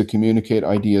is to communicate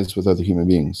ideas with other human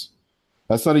beings.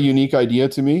 That's not a unique idea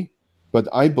to me, but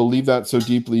I believe that so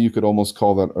deeply you could almost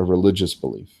call that a religious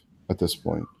belief at this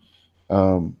point.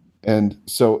 And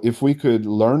so if we could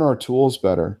learn our tools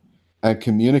better and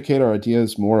communicate our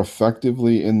ideas more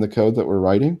effectively in the code that we're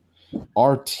writing,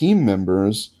 our team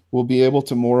members will be able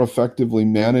to more effectively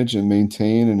manage and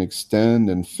maintain and extend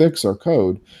and fix our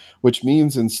code, which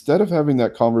means instead of having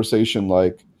that conversation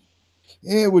like,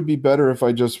 it would be better if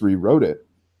I just rewrote it,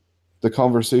 the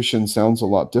conversation sounds a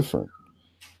lot different.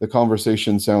 The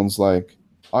conversation sounds like,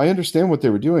 I understand what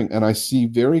they were doing and I see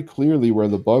very clearly where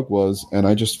the bug was and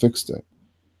I just fixed it.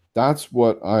 That's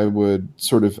what I would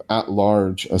sort of at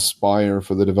large aspire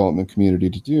for the development community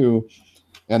to do.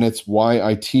 And it's why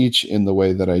I teach in the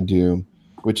way that I do,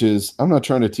 which is I'm not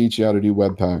trying to teach you how to do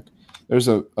Webpack. There's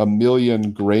a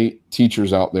million great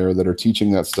teachers out there that are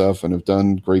teaching that stuff and have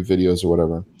done great videos or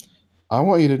whatever. I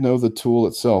want you to know the tool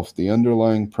itself, the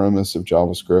underlying premise of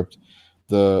JavaScript,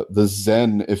 the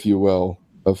Zen, if you will,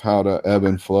 of how to ebb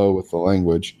and flow with the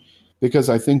language, because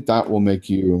I think that will make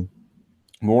you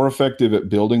more effective at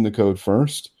building the code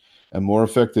first and more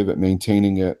effective at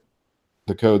maintaining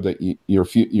the code that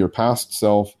your past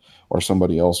self or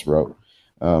somebody else wrote.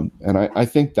 And I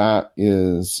think that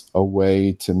is a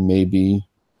way to maybe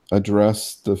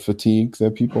address the fatigue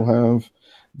that people have,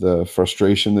 the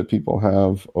frustration that people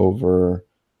have over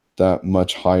that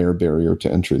much higher barrier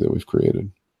to entry that we've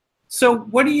created. So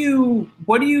what do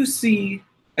you see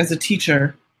as a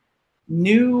teacher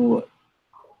new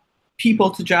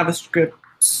people to JavaScript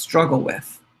struggle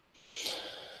with?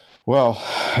 Well,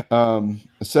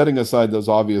 setting aside those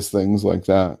obvious things like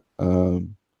that,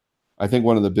 I think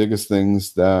one of the biggest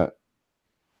things that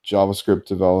JavaScript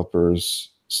developers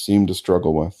seem to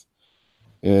struggle with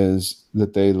is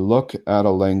that they look at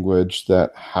a language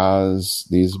that has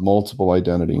these multiple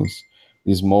identities,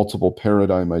 these multiple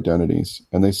paradigm identities,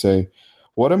 and they say,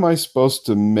 what am I supposed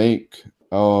to make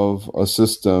of a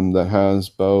system that has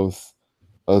both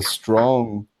a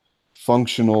strong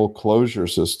functional closure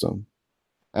system,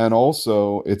 and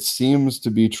also it seems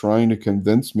to be trying to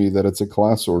convince me that it's a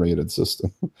class-oriented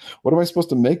system? What am I supposed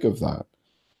to make of that?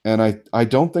 And I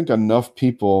don't think enough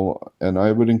people, and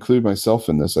I would include myself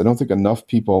in this, I don't think enough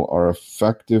people are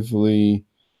effectively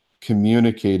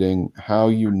communicating how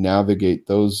you navigate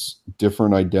those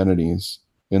different identities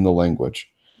in the language.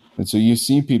 And so you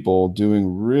see people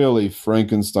doing really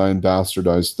Frankenstein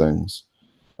bastardized things,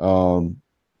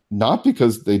 not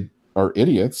because they are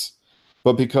idiots,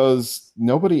 but because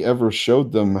nobody ever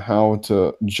showed them how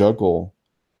to juggle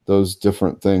those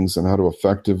different things and how to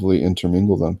effectively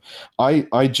intermingle them.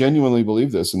 I genuinely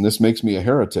believe this, and this makes me a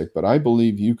heretic, but I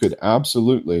believe you could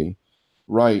absolutely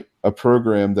write a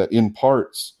program that in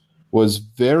parts was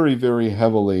very, very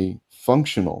heavily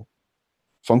functional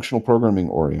programming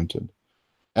oriented.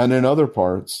 And in other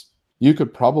parts, you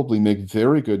could probably make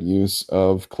very good use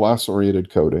of class-oriented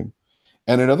coding.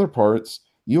 And in other parts,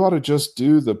 you ought to just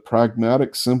do the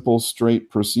pragmatic, simple, straight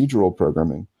procedural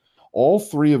programming. All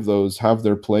three of those have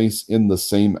their place in the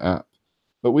same app.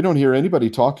 But we don't hear anybody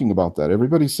talking about that.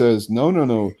 Everybody says,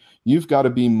 no, you've got to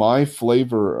be my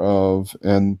flavor of,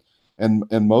 and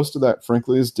most of that,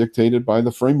 frankly, is dictated by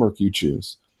the framework you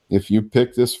choose. If you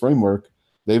pick this framework,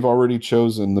 they've already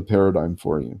chosen the paradigm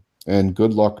for you. And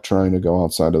good luck trying to go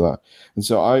outside of that. And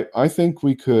so I think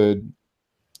we could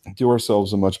do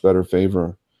ourselves a much better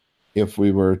favor if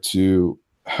we were to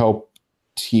help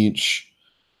teach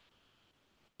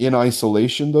in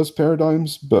isolation those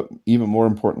paradigms, but even more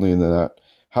importantly than that,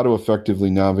 how to effectively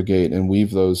navigate and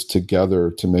weave those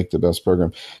together to make the best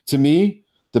program. To me,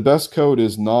 the best code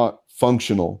is not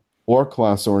functional or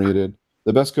class-oriented.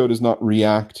 The best code is not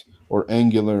React or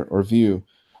Angular or Vue.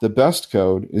 The best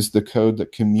code is the code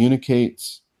that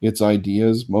communicates its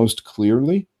ideas most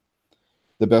clearly.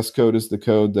 The best code is the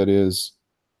code that is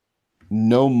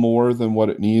no more than what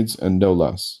it needs and no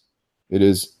less. It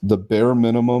is the bare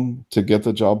minimum to get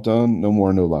the job done, no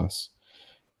more, no less.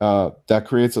 That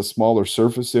creates a smaller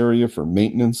surface area for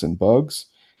maintenance and bugs,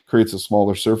 creates a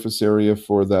smaller surface area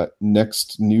for that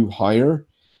next new hire.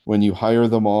 When you hire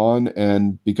them on,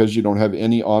 and because you don't have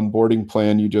any onboarding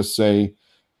plan, you just say,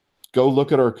 go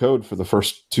look at our code for the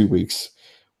first 2 weeks.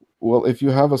 Well, if you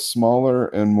have a smaller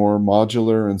and more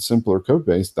modular and simpler code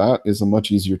base, that is a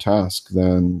much easier task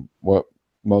than what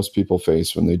most people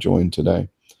face when they join today.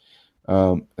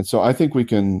 And so I think we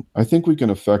can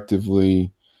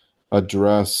effectively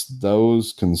address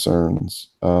those concerns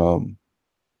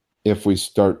if we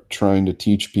start trying to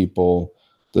teach people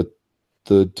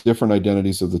the different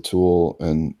identities of the tool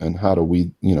and how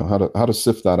to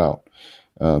sift that out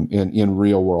in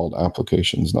real world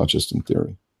applications, not just in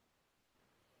theory.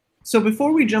 So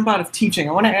before we jump out of teaching,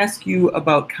 I want to ask you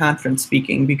about conference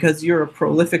speaking, because you're a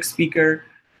prolific speaker.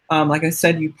 Like I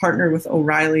said, you partner with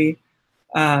O'Reilly.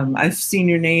 I've seen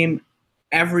your name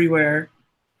everywhere.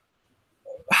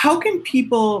 How can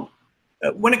people,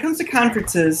 when it comes to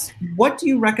conferences, what do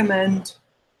you recommend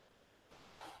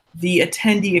the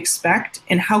attendee expect,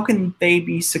 and how can they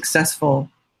be successful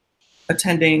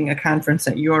attending a conference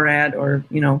that you're at, or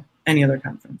any other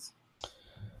conference?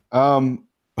 I'm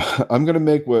going to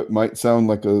make what might sound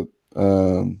like a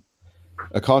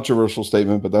controversial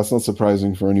statement, but that's not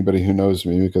surprising for anybody who knows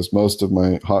me, because most of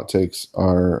my hot takes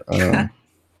are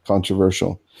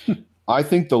controversial. I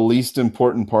think the least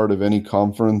important part of any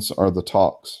conference are the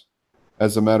talks.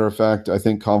 As a matter of fact, I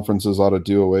think conferences ought to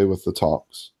do away with the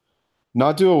talks.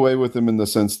 Not do away with them in the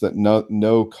sense that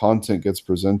no content gets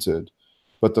presented,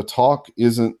 but the talk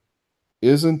isn't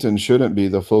and shouldn't be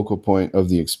the focal point of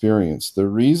the experience. The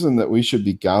reason that we should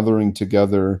be gathering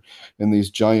together in these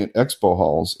giant expo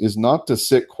halls is not to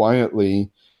sit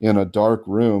quietly in a dark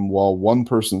room while one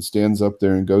person stands up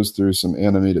there and goes through some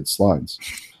animated slides.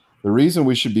 The reason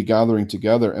we should be gathering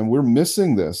together, and we're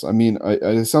missing this. I mean,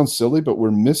 it sounds silly, but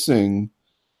we're missing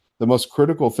the most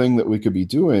critical thing that we could be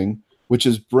doing, which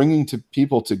is bringing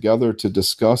people together to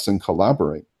discuss and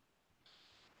collaborate.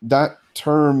 That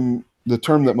term, the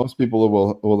term that most people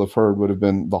will have heard would have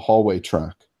been the hallway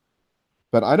track.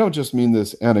 But I don't just mean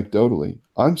this anecdotally.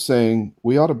 I'm saying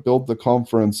we ought to build the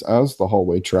conference as the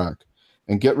hallway track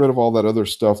and get rid of all that other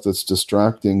stuff that's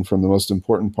distracting from the most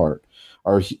important part.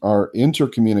 Our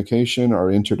intercommunication,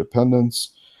 our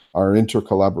interdependence, our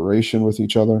intercollaboration with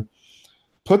each other.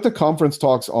 Put the conference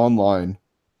talks online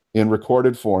in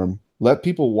recorded form. Let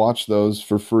people watch those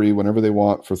for free whenever they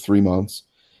want for 3 months.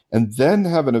 And then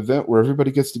have an event where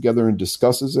everybody gets together and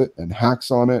discusses it and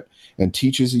hacks on it and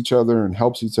teaches each other and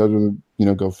helps each other,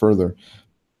 go further.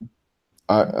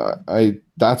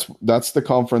 That's the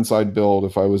conference I'd build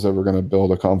if I was ever going to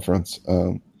build a conference,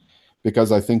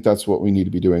 because I think that's what we need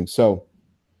to be doing. So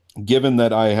given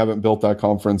that I haven't built that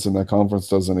conference and that conference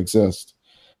doesn't exist,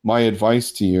 my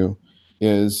advice to you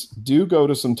is do go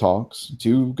to some talks,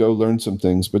 do go learn some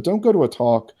things, but don't go to a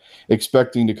talk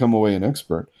expecting to come away an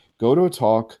expert. Go to a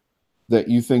talk that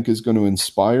you think is going to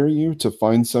inspire you to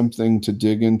find something to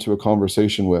dig into a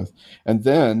conversation with. And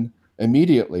then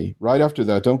immediately, right after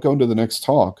that, don't go into the next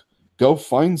talk. Go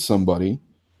find somebody,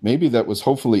 maybe that was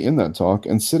hopefully in that talk,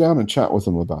 and sit down and chat with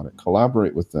them about it.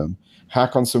 Collaborate with them.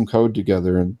 Hack on some code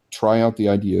together and try out the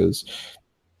ideas.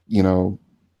 Gather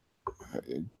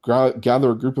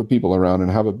a group of people around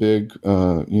and have a big,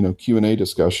 Q&A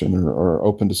discussion or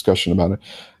open discussion about it.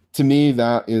 To me,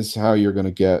 that is how you're going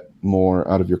to get more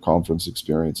out of your conference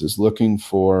experiences, looking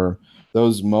for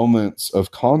those moments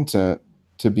of content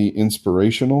to be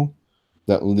inspirational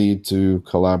that lead to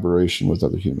collaboration with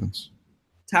other humans.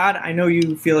 Todd, I know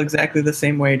you feel exactly the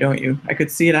same way, don't you? I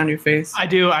could see it on your face. I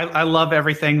do. I love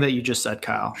everything that you just said,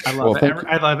 Kyle. I love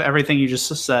I love everything you just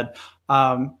said.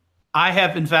 I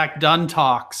have, in fact, done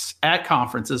talks at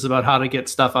conferences about how to get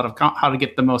stuff out of how to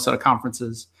get the most out of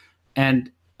conferences, and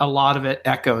a lot of it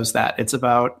echoes that. It's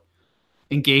about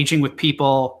engaging with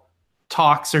people.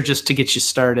 Talks are just to get you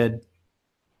started.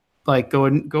 Like go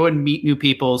and meet new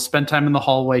people, spend time in the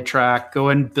hallway track, go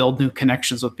and build new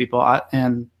connections with people. I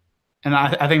think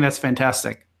that's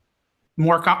fantastic.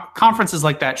 More conferences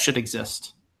like that should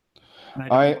exist.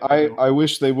 I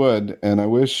wish they would. And I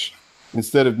wish,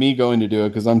 instead of me going to do it,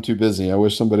 because I'm too busy, I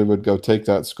wish somebody would go take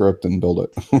that script and build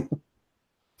it.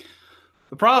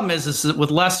 The problem is that with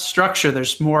less structure,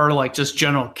 there's more like just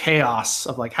general chaos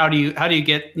of like, how do you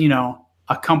get,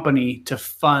 a company to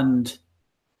fund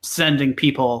sending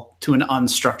people to an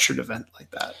unstructured event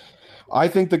like that? I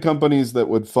think the companies that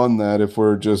would fund that, if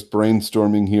we're just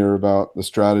brainstorming here about the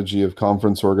strategy of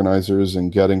conference organizers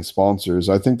and getting sponsors,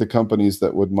 I think the companies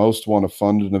that would most want to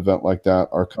fund an event like that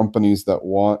are companies that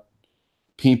want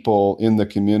people in the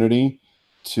community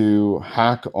to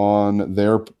hack on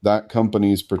that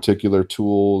company's particular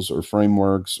tools or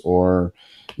frameworks or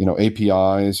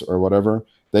APIs or whatever.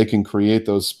 They can create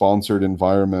those sponsored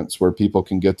environments where people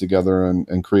can get together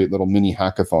and create little mini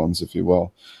hackathons, if you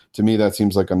will. To me, that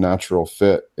seems like a natural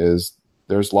fit.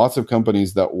 There's lots of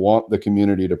companies that want the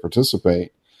community to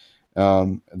participate.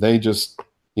 They just,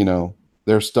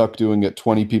 they're stuck doing it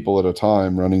 20 people at a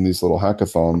time, running these little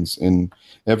hackathons in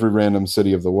every random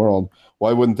city of the world.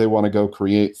 Why wouldn't they want to go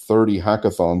create 30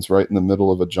 hackathons right in the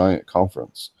middle of a giant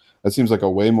conference? That seems like a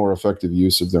way more effective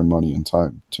use of their money and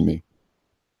time to me.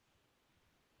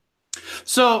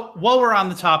 So while we're on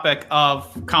the topic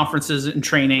of conferences and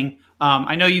training,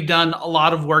 I know you've done a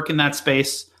lot of work in that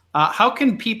space. How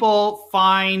can people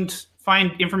find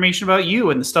information about you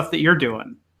and the stuff that you're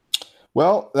doing?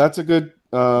 Well, that's a good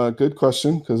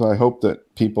question, because I hope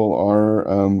that people are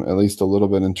at least a little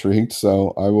bit intrigued.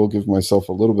 So I will give myself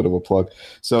a little bit of a plug.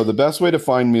 So the best way to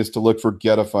find me is to look for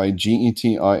Getify,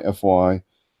 Getify,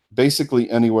 basically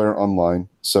anywhere online.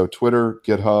 So Twitter,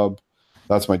 GitHub,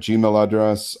 that's my Gmail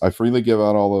address. I freely give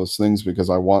out all those things because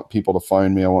I want people to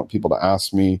find me. I want people to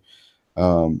ask me,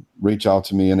 reach out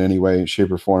to me in any way,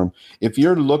 shape, or form. If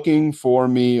you're looking for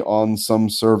me on some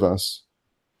service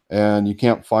and you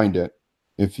can't find it,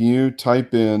 if you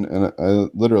type in,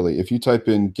 if you type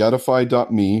in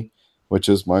getify.me, which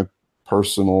is my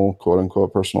personal, quote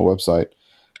unquote, personal website,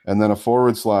 and then a /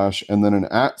 and then an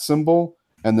 @ symbol,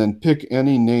 and then pick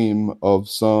any name of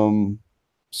some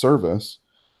service,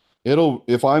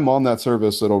 if I'm on that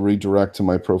service, it'll redirect to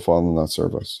my profile on that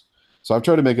service. So I've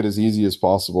tried to make it as easy as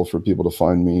possible for people to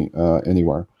find me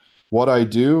anywhere. What I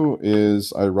do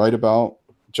is I write about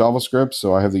JavaScript.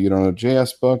 So I have the You Don't Know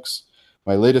JS books.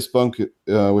 My latest book,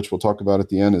 which we'll talk about at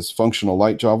the end, is Functional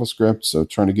Light JavaScript. So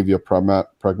trying to give you a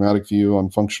pragmatic view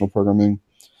on functional programming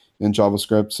in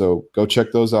JavaScript. So go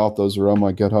check those out. Those are on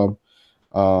my GitHub.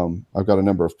 I've got a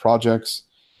number of projects,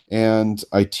 and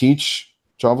I teach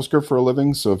JavaScript for a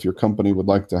living. So if your company would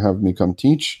like to have me come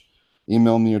teach,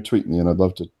 email me or tweet me, and I'd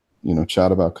love to,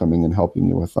 chat about coming and helping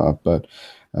you with that. But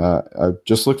I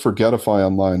just look for Getify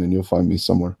online and you'll find me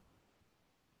somewhere.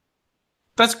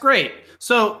 That's great.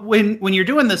 So when you're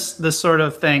doing this sort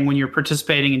of thing, when you're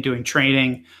participating and doing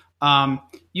training,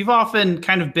 you've often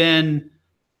kind of been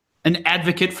an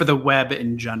advocate for the web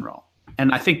in general,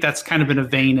 and I think that's kind of been a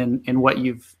vein in what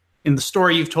you've in the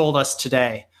story you've told us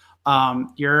today.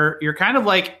 You're kind of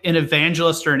like an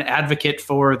evangelist or an advocate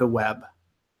for the web,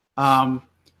 and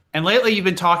lately you've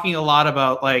been talking a lot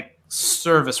about like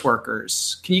service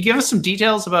workers. Can you give us some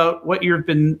details about what you've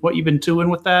been doing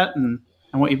with that and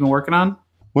what you've been working on?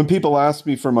 When people ask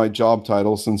me for my job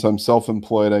title, since I'm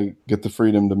self-employed, I get the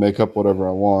freedom to make up whatever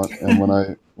I want. And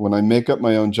when I make up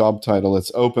my own job title,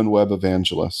 it's Open Web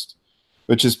Evangelist,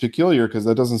 which is peculiar because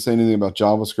that doesn't say anything about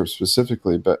JavaScript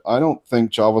specifically. But I don't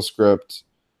think JavaScript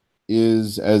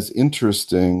is as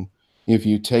interesting if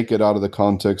you take it out of the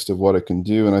context of what it can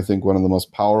do. And I think one of the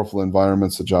most powerful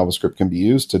environments that JavaScript can be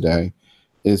used today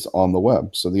is on the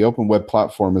web. So the Open Web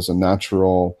Platform is a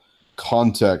natural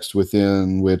context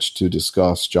within which to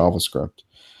discuss JavaScript.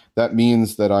 That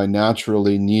means that I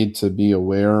naturally need to be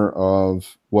aware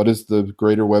of what is the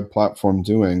greater web platform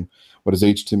doing, what is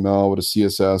HTML, what is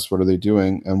CSS, what are they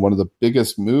doing? And one of the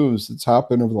biggest moves that's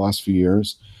happened over the last few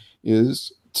years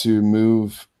is to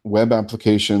move web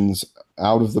applications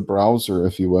out of the browser,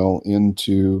 if you will,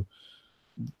 into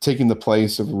taking the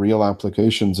place of real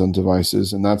applications and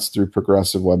devices, and that's through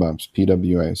progressive web apps,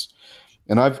 PWAs.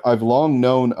 And I've long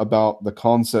known about the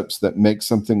concepts that make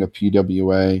something a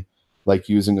PWA, like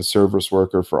using a service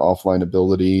worker for offline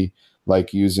ability,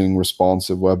 like using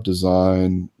responsive web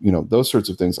design, those sorts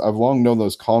of things. I've long known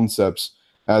those concepts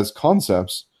as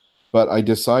concepts, but I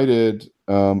decided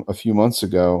a few months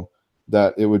ago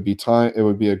that it would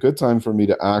be a good time for me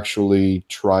to actually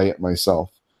try it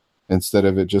myself, instead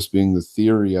of it just being the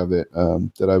theory of it,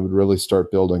 that I would really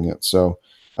start building it. So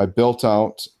I built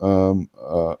out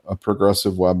a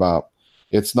progressive web app.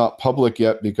 It's not public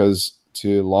yet because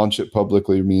to launch it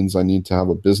publicly means I need to have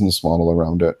a business model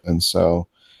around it. And so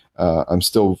I'm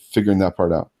still figuring that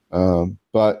part out.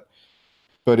 But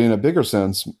in a bigger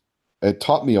sense, it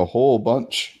taught me a whole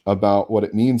bunch about what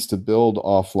it means to build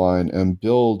offline and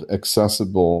build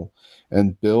accessible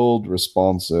and build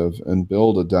responsive and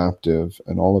build adaptive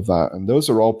and all of that. And those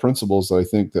are all principles that I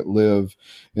think that live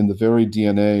in the very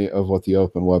DNA of what the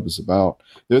open web is about.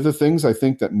 They're the things I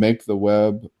think that make the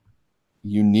web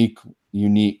unique.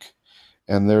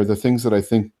 And they're the things that I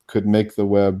think could make the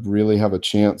web really have a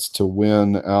chance to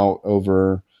win out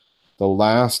over the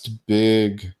last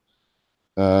big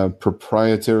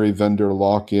proprietary vendor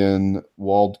lock-in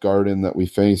walled garden that we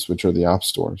face, which are the app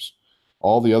stores.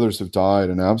 All the others have died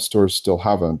and app stores still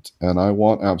haven't. And I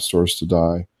want app stores to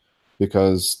die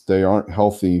because they aren't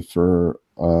healthy for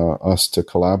us to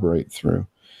collaborate through.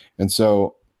 And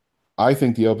so I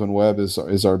think the open web is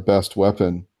our best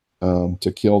weapon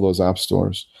to kill those app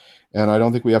stores. And I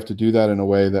don't think we have to do that in a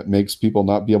way that makes people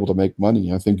not be able to make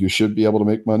money. I think you should be able to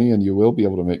make money, and you will be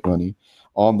able to make money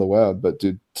on the web, but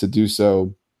to do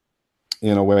so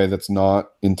in a way that's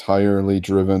not entirely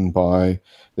driven by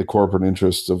the corporate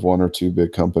interests of one or two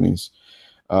big companies.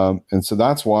 And so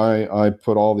that's why I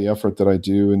put all the effort that I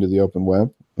do into the open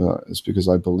web, is because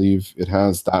I believe it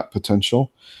has that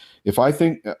potential.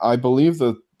 I believe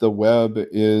that the web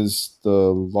is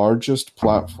the largest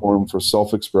platform for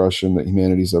self-expression that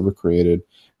humanity's ever created,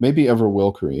 maybe ever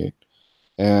will create.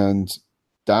 And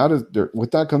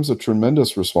with that comes a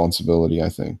tremendous responsibility, I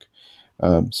think.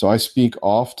 So I speak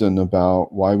often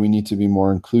about why we need to be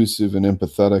more inclusive and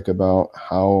empathetic about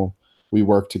how we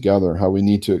work together, how we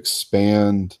need to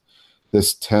expand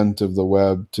this tent of the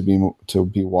web to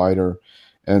be wider.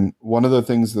 And one of the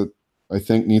things that I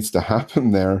think needs to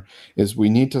happen there is we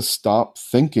need to stop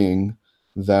thinking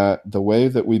that the way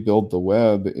that we build the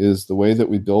web is the way that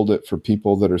we build it for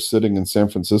people that are sitting in San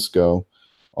Francisco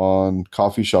on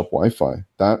coffee shop Wi-Fi.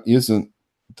 That isn't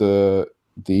the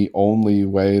only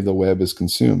way the web is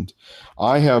consumed.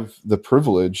 I have the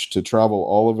privilege to travel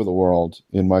all over the world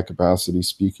in my capacity,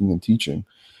 speaking and teaching.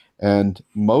 And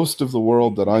most of the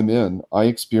world that I'm in, I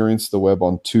experience the web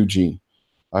on 2G.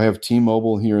 I have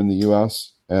T-Mobile here in the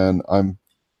US, and I'm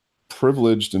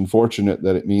privileged and fortunate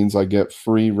that it means I get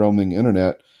free roaming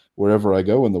internet wherever I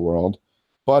go in the world,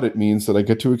 but it means that I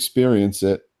get to experience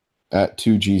it at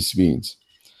 2G speeds.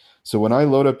 So when I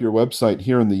load up your website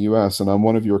here in the US and I'm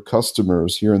one of your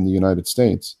customers here in the United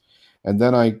States, and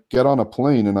then I get on a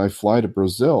plane and I fly to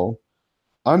Brazil,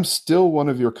 I'm still one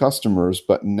of your customers,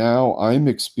 but now I'm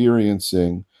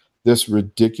experiencing this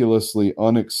ridiculously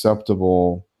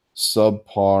unacceptable,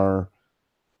 subpar,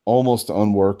 almost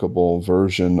unworkable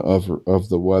version of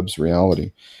the web's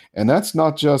reality. And that's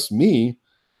not just me.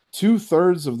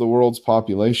 2/3 of the world's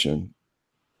population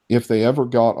if they ever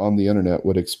got on the internet,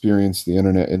 would experience the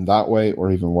internet in that way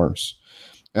or even worse.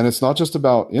 And it's not just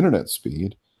about internet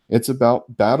speed, it's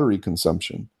about battery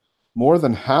consumption. More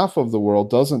than half of the world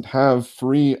doesn't have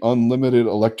free, unlimited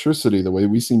electricity the way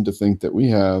we seem to think that we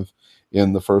have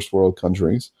in the first world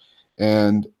countries.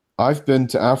 And I've been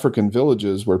to African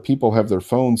villages where people have their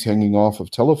phones hanging off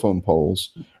of telephone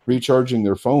poles, recharging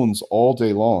their phones all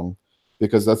day long,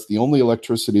 because that's the only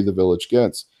electricity the village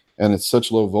gets. And it's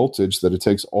such low voltage that it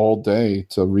takes all day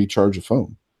to recharge a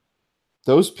phone.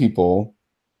 Those people,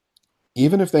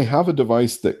 even if they have a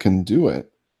device that can do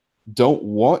it, don't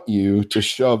want you to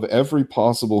shove every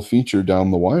possible feature down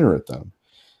the wire at them.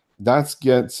 That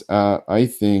gets at, I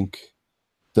think,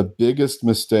 the biggest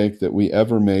mistake that we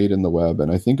ever made in the web.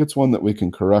 And I think it's one that we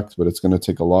can correct, but it's going to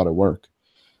take a lot of work.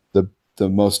 The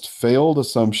most failed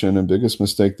assumption and biggest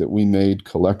mistake that we made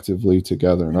collectively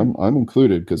together, and I'm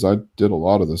included because I did a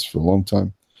lot of this for a long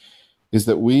time, is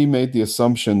that we made the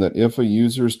assumption that if a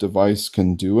user's device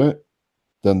can do it,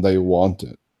 then they want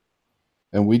it.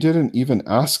 And we didn't even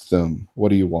ask them, what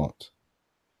do you want?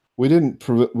 We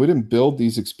didn't build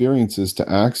these experiences to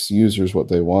ask users what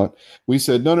they want. We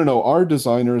said, no, our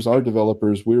designers, our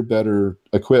developers, we're better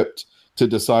equipped to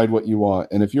decide what you want.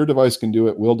 And if your device can do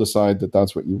it, we'll decide that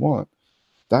that's what you want.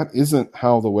 That isn't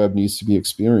how the web needs to be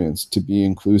experienced, to be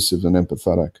inclusive and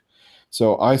empathetic.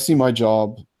 So I see my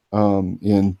job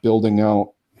in building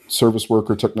out service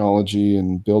worker technology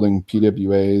and building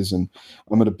PWAs, and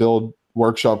I'm going to build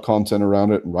workshop content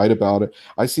around it and write about it.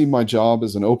 I see my job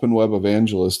as an open web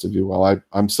evangelist, if you will.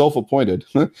 I'm self-appointed,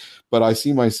 but I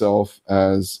see myself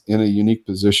as in a unique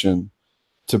position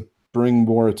to bring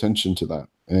more attention to that.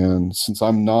 And since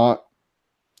I'm not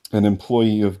an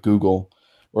employee of Google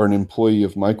or an employee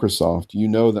of Microsoft, you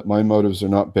know that my motives are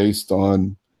not based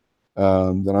on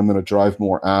that I'm going to drive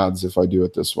more ads if I do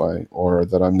it this way, or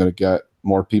that I'm going to get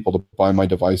more people to buy my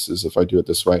devices if I do it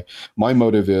this way. My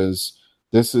motive is,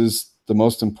 this is the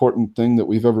most important thing that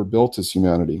we've ever built as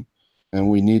humanity, and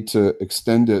we need to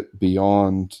extend it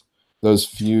beyond those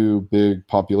few big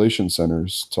population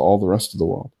centers to all the rest of the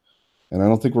world. And I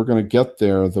don't think we're going to get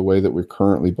there the way that we're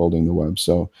currently building the web.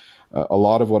 So a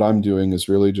lot of what I'm doing is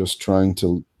really just trying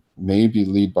to maybe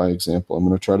lead by example. I'm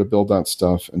going to try to build that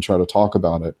stuff and try to talk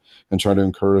about it and try to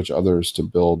encourage others to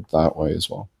build that way as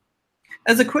well.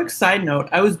 As a quick side note,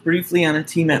 I was briefly on a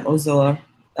team at Mozilla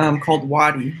called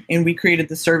Wadi, and we created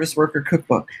the Service Worker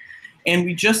Cookbook. And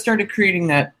we just started creating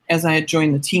that as I had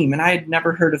joined the team, and I had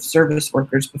never heard of service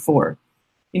workers before.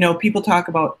 You know, people talk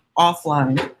about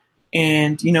offline,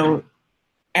 and, you know,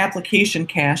 application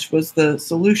cache was the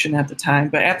solution at the time,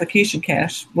 but application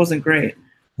cache wasn't great.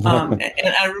 And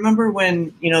I remember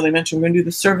when, you know, they mentioned we're going to do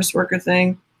the service worker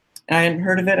thing, and I hadn't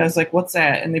heard of it. I was like, what's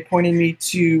that? And they pointed me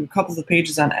to a couple of the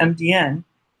pages on MDN.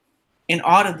 And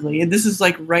audibly, and this is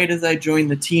like right as I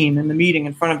joined the team in the meeting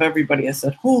in front of everybody, I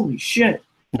said, holy shit.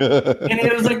 And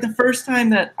it was like the first time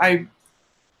that I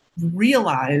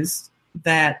realized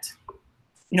that,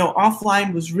 you know,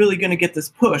 offline was really going to get this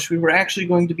push. We were actually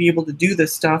going to be able to do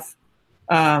this stuff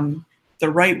the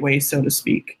right way, so to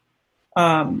speak.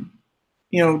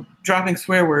 You know, dropping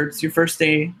swear words your first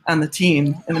day on the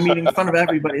team in the meeting in front of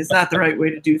everybody is not the right way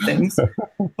to do things.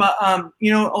 But,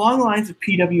 you know, along the lines of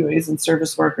PWAs and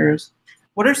service workers,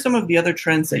 what are some of the other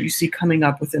trends that you see coming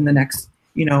up within the next,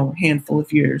 you know, handful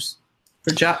of years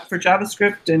for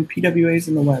JavaScript and PWAs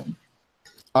in the web?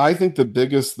 I think the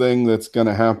biggest thing that's going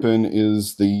to happen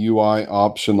is the UI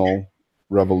optional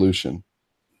revolution.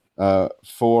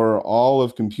 For all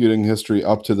of computing history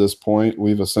up to this point,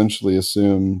 we've essentially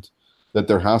assumed that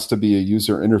there has to be a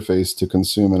user interface to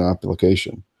consume an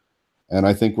application. And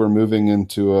I think we're moving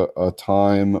into a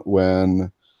time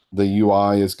when the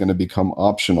UI is going to become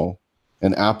optional,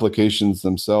 and applications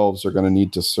themselves are going to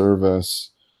need to service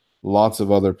lots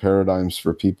of other paradigms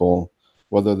for people,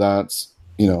 whether that's,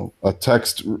 you know, a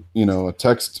text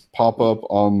pop-up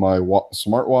on my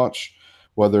smartwatch,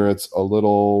 whether it's a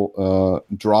little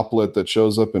droplet that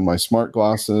shows up in my smart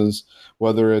glasses,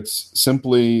 whether it's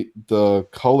simply the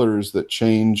colors that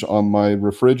change on my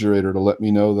refrigerator to let me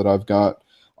know that I've got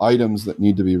items that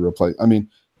need to be replaced. I mean,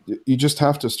 you just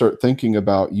have to start thinking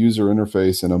about user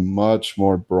interface in a much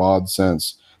more broad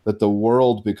sense, that the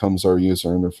world becomes our user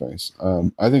interface.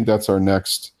 I think that's our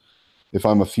next, if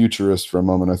I'm a futurist for a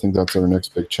moment, I think that's our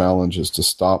next big challenge, is to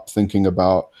stop thinking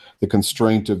about the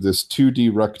constraint of this 2D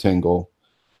rectangle.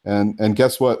 And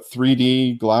guess what?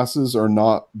 3D glasses are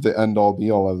not the end-all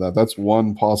be-all of that. That's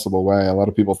one possible way. A lot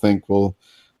of people think, well,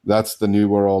 that's the new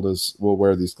world, is we'll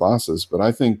wear these glasses. But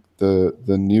I think the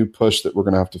new push that we're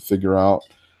going to have to figure out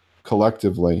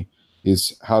collectively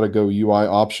is how to go UI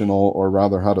optional, or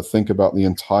rather how to think about the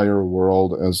entire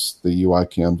world as the UI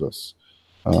canvas.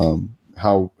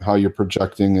 How you're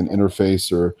projecting an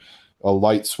interface or a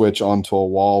light switch onto a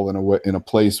wall in a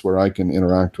place where I can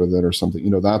interact with it or something.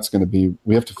 That's going to be,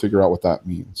 we have to figure out what that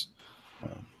means.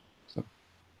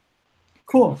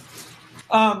 Cool.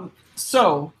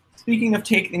 So speaking of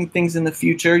taking things in the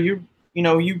future, you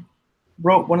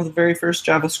wrote one of the very first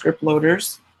JavaScript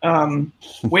loaders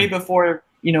way before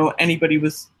anybody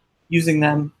was using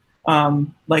them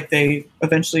like they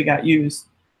eventually got used.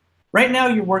 Right now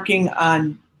you're working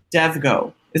on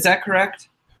DevGo. Is that correct?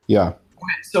 Yeah.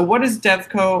 Okay, so what is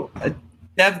DevGo,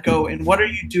 and what are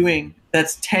you doing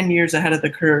that's 10 years ahead of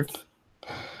the curve?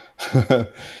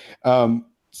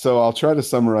 So I'll try to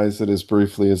summarize it as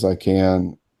briefly as I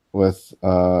can with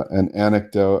an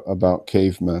anecdote about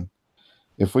cavemen.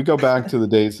 If we go back to the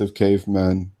days of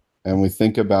cavemen and we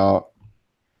think about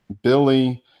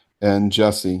Billy and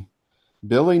Jesse,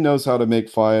 Billy knows how to make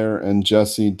fire and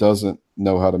Jesse doesn't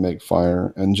know how to make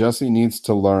fire, and Jesse needs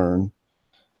to learn.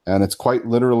 And it's quite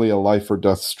literally a life or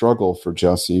death struggle for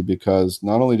Jesse, because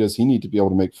not only does he need to be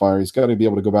able to make fire, he's got to be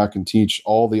able to go back and teach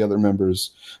all the other members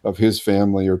of his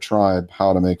family or tribe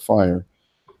how to make fire.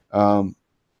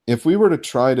 If we were to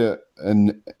try to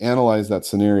analyze that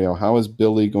scenario, how is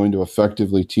Billy going to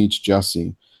effectively teach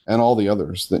Jesse and all the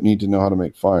others that need to know how to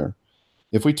make fire?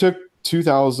 If we took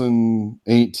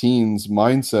 2018's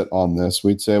mindset on this,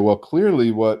 we'd say, well, clearly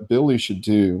what Billy should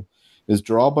do is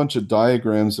draw a bunch of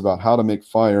diagrams about how to make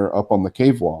fire up on the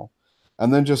cave wall,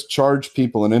 and then just charge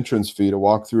people an entrance fee to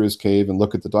walk through his cave and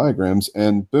look at the diagrams,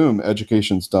 and boom,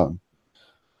 education's done.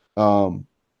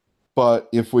 But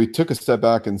if we took a step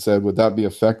back and said, would that be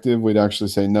effective? We'd actually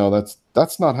say, no,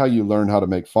 that's not how you learn how to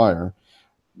make fire.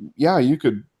 Yeah, you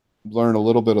could learn a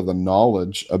little bit of the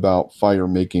knowledge about fire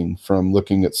making from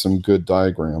looking at some good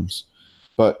diagrams.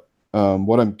 But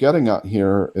what I'm getting at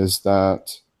here is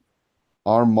that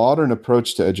our modern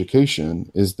approach to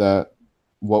education is that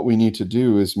what we need to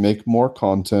do is make more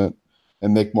content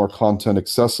and make more content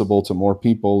accessible to more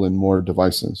people and more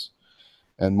devices.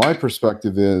 And my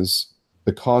perspective is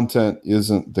the content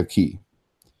isn't the key.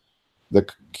 The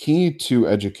key to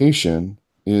education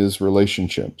is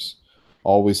relationships.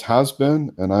 Always has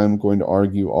been, and I'm going to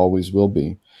argue always will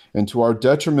be. And to our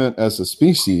detriment as a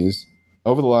species,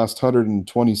 over the last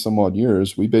 120 some odd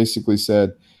years, we basically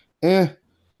said,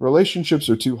 relationships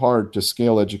are too hard to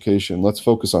scale education. Let's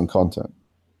focus on content.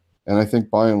 And I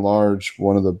think by and large,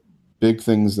 one of the big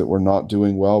things that we're not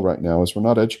doing well right now is we're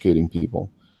not educating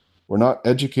people. We're not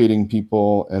educating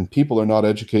people, and people are not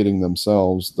educating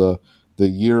themselves. The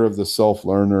year of the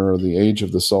self-learner, or the age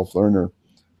of the self-learner,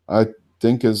 I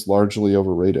think is largely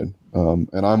overrated. And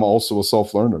I'm also a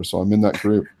self-learner, so I'm in that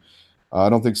group. I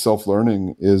don't think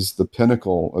self-learning is the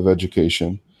pinnacle of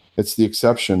education. It's the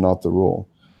exception, not the rule.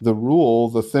 The rule,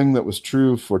 the thing that was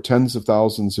true for tens of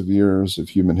thousands of years of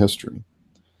human history,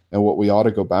 and what we ought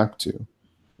to go back to,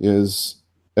 is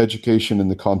education in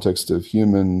the context of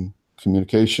human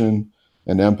communication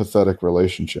and empathetic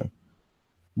relationship.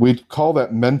 We'd call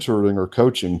that mentoring or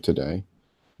coaching today,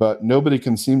 but nobody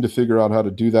can seem to figure out how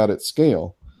to do that at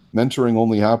scale. Mentoring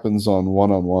only happens on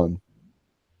one-on-one.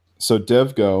 So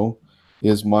DevGo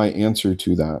is my answer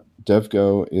to that.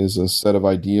 DevGo is a set of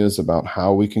ideas about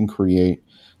how we can create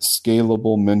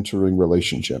scalable mentoring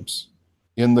relationships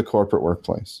in the corporate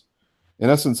workplace.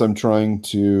 In essence, I'm trying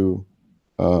to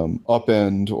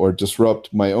upend or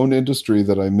disrupt my own industry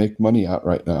that I make money at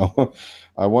right now.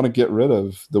 I want to get rid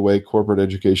of the way corporate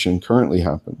education currently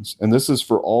happens. And this is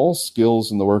for all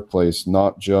skills in the workplace,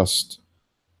 not just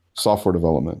software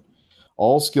development.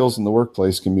 All skills in the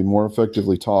workplace can be more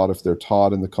effectively taught if they're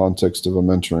taught in the context of a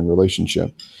mentoring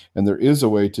relationship. And there is a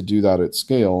way to do that at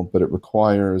scale, but it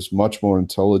requires much more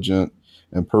intelligent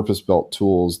and purpose-built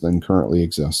tools than currently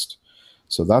exist.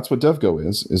 So that's what DevGo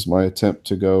is my attempt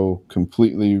to go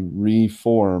completely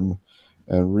reform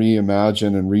and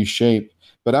reimagine and reshape,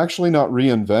 but actually not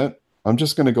reinvent. I'm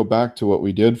just going to go back to what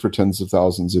we did for tens of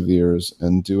thousands of years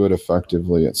and do it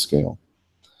effectively at scale.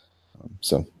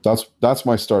 So that's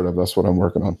my startup. That's what I'm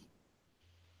working on.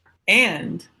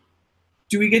 And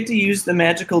do we get to use the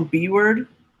magical B word?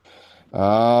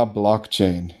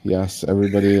 Blockchain. Yes,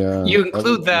 everybody. You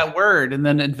include that word, and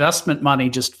then investment money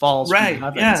just falls. Right.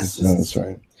 From Yes. That's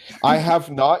right. I have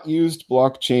not used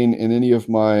blockchain in any of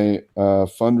my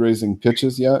fundraising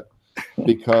pitches yet,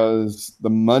 because the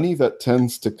money that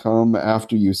tends to come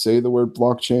after you say the word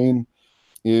blockchain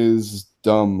is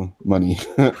dumb money.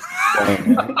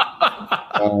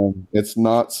 It's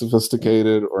not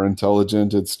sophisticated or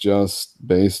intelligent. It's just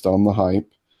based on the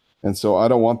hype. And so I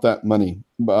don't want that money.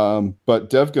 But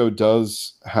DevGo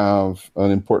does have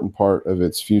an important part of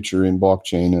its future in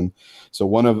blockchain. And so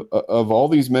one of all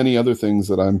these many other things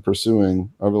that I'm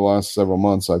pursuing over the last several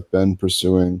months, I've been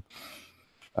pursuing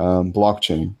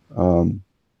blockchain.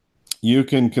 You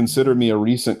can consider me a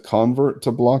recent convert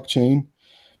to blockchain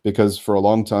because for a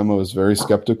long time I was very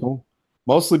skeptical,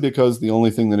 mostly because the only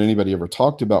thing that anybody ever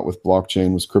talked about with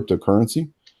blockchain was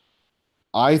cryptocurrency.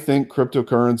 I think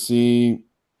cryptocurrency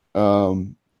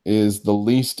is the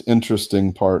least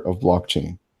interesting part of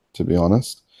blockchain, to be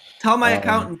honest. Tell my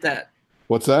accountant that.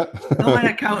 What's that? Tell my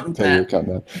accountant Tell your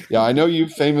accountant that. Yeah, I know you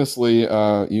famously,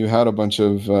 you had a bunch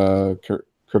of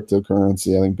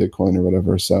cryptocurrency, I think Bitcoin or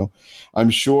whatever. So I'm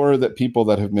sure that people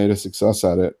that have made a success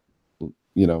at it,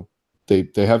 you know,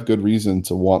 they have good reason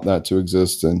to want that to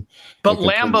exist. But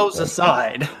Lambos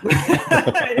aside.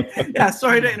 Yeah,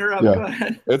 sorry to interrupt. Yeah, go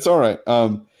ahead. It's all right.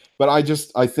 But I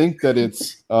think that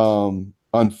it's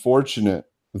unfortunate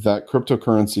that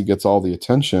cryptocurrency gets all the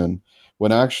attention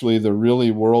when actually the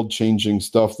really world-changing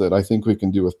stuff that I think we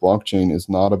can do with blockchain is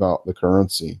not about the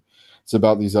currency. It's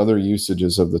about these other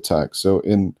usages of the tech. So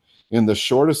in the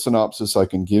shortest synopsis I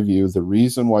can give you, the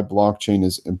reason why blockchain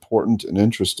is important and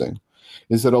interesting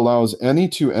is it allows any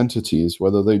two entities,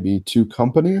 whether they be two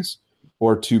companies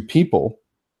or two people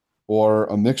or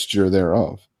a mixture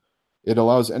thereof, it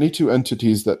allows any two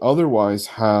entities that otherwise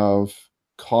have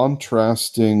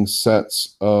contrasting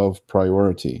sets of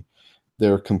priority.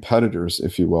 They're competitors,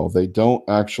 if you will. They don't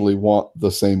actually want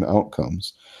the same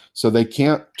outcomes. So they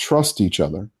can't trust each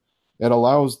other. It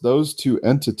allows those two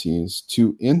entities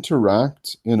to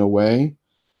interact in a way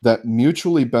that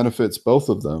mutually benefits both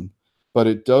of them, but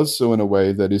it does so in a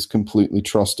way that is completely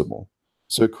trustable.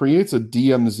 So it creates a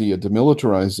DMZ, a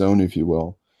demilitarized zone, if you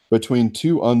will, between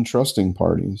two untrusting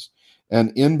parties.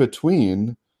 And in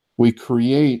between, we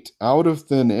create out of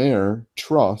thin air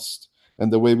trust.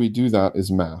 And the way we do that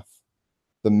is math.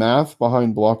 The math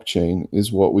behind blockchain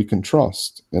is what we can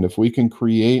trust. And if we can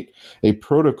create a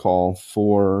protocol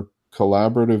for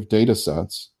collaborative data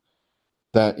sets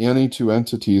that any two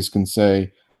entities can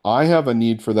say, I have a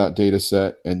need for that data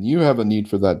set, and you have a need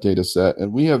for that data set,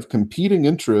 and we have competing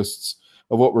interests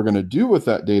of what we're going to do with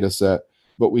that data set,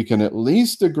 but we can at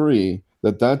least agree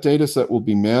that that data set will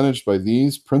be managed by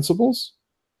these principles.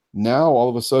 Now, all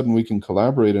of a sudden, we can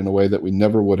collaborate in a way that we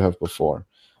never would have before.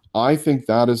 I think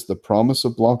that is the promise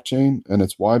of blockchain, and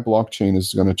it's why blockchain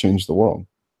is going to change the world.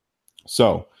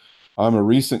 So I'm a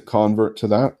recent convert to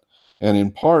that. And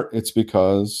in part, it's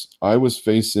because I was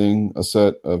facing a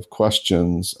set of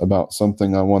questions about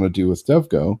something I want to do with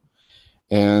DevGo.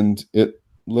 And it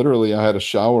literally, I had a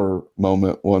shower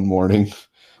moment one morning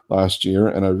last year,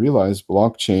 and I realized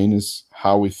blockchain is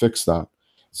how we fix that.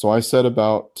 So I set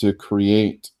about to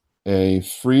create a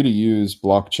free-to-use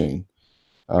blockchain.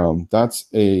 When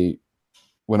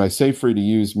I say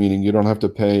free-to-use, meaning you don't have to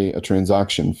pay a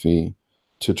transaction fee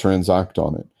to transact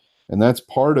on it. And that's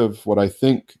part of what I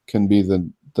think can be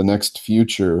the next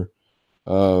future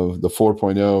of the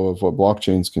 4.0 of what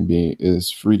blockchains can be, is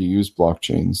free-to-use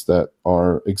blockchains that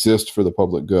exist for the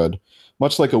public good,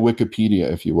 much like a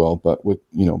Wikipedia, if you will, but with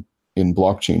in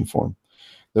blockchain form.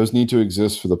 Those need to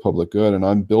exist for the public good, and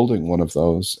I'm building one of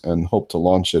those and hope to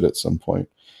launch it at some point.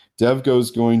 DevGo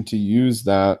is going to use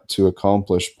that to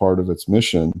accomplish part of its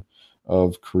mission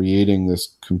of creating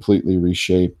this completely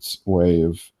reshaped way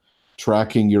of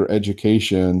tracking your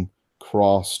education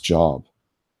cross job.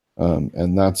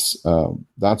 And that's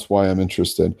why I'm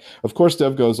interested. Of course,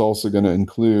 DevGo is also going to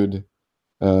include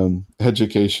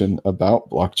education about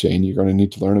blockchain. You're going to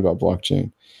need to learn about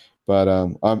blockchain. But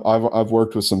I've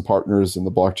worked with some partners in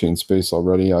the blockchain space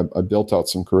already. I built out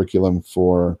some curriculum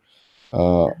for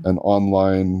an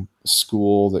online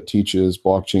school that teaches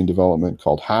blockchain development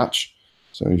called Hatch.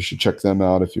 So you should check them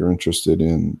out if you're interested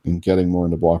in getting more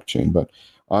into blockchain. But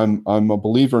I'm a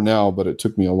believer now, but it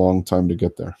took me a long time to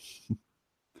get there.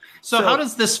 So how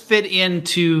does this fit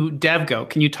into DevGo?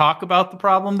 Can you talk about the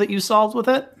problem that you solved with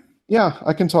it? Yeah,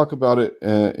 I can talk about it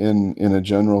in a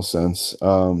general sense.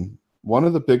 One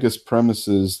of the biggest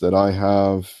premises that I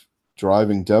have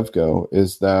driving DevGo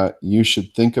is that you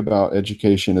should think about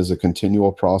education as a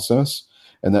continual process.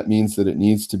 And that means that it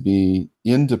needs to be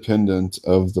independent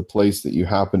of the place that you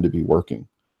happen to be working.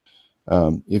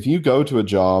 If you go to a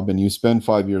job and you spend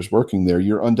 5 years working there,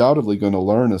 you're undoubtedly going to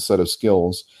learn a set of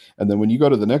skills. And then when you go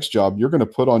to the next job, you're going to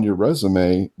put on your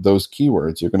resume those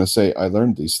keywords. You're going to say, I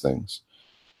learned these things.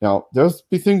 Now, there'll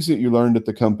be things that you learned at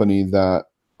the company that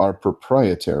are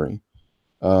proprietary.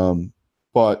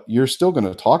 but you're still going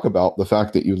to talk about the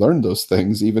fact that you learned those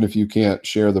things, even if you can't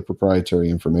share the proprietary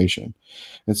information.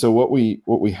 And so what we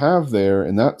have there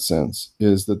in that sense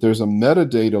is that there's a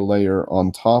metadata layer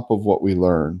on top of what we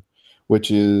learn, which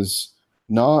is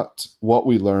not what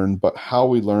we learned, but how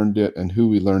we learned it and who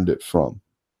we learned it from.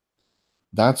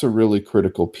 That's a really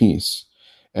critical piece.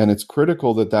 And it's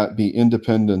critical that that be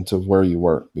independent of where you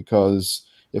work, because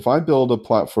if I build a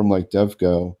platform like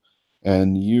DevGo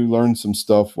and you learn some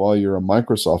stuff while you're a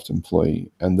Microsoft employee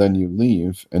and then you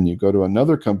leave and you go to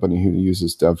another company who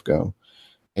uses DevGo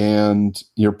and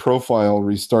your profile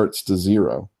restarts to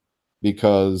zero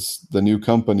because the new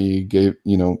company gave,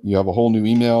 you have a whole new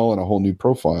email and a whole new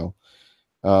profile.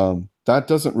 That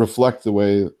doesn't reflect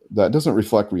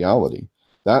reality.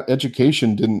 That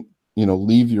education didn't,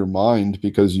 leave your mind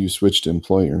because you switched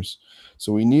employers.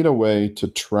 So we need a way to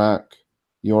track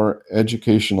your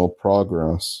educational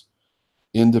progress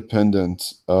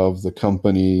independent of the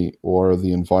company or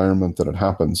the environment that it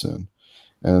happens in.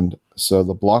 And so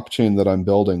the blockchain that I'm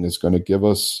building is going to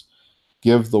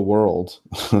give the world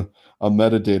a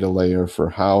metadata layer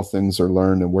for how things are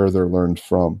learned and where they're learned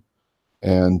from.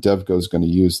 And DevGo is going to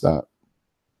use that.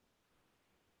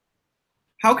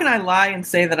 How can I lie and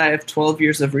say that I have 12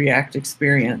 years of React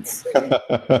experience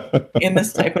in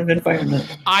this type of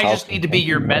environment? I just need to be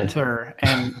your mentor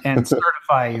and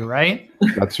certify you, right?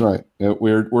 That's right.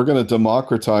 We're going to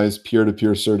democratize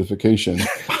peer-to-peer certification.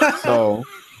 So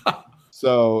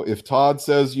if Todd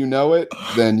says you know it,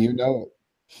 then you know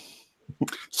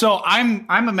it. So I'm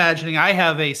imagining I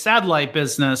have a satellite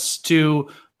business to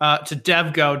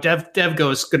DevGo.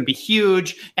 DevGo is going to be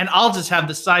huge, and I'll just have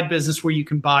the side business where you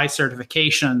can buy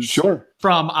certifications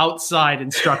from outside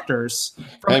instructors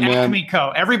from Acme Co.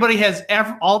 Everybody has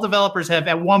all developers have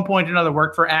at one point or another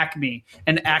worked for Acme,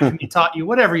 and Acme taught you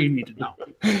whatever you need to know.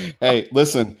 Hey,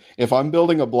 listen, if I'm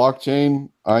building a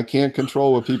blockchain, I can't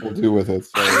control what people do with it.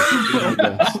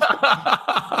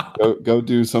 So go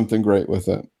do something great with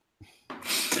it.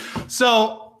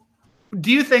 So, do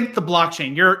you think the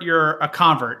blockchain, you're a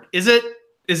convert, is it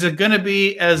going to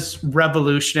be as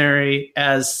revolutionary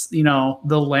as, the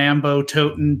Lambo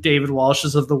toting David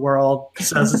Walsh's of the world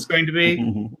says it's going to be?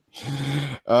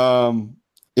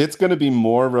 It's going to be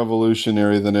more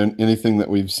revolutionary than anything that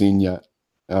we've seen yet.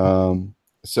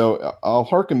 So I'll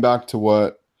harken back to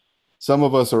what some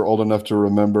of us are old enough to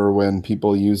remember when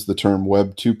people use the term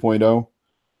Web 2.0.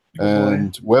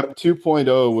 And Web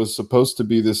 2.0 was supposed to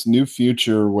be this new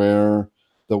future where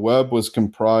the web was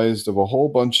comprised of a whole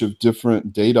bunch of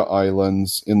different data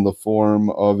islands in the form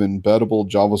of embeddable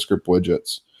JavaScript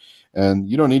widgets. And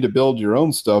you don't need to build your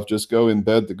own stuff. Just go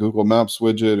embed the Google Maps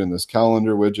widget and this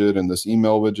calendar widget and this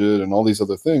email widget and all these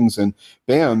other things. And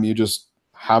bam, you just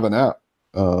have an app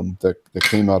that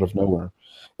came out of nowhere.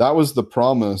 That was the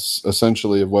promise,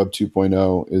 essentially, of Web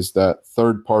 2.0, is that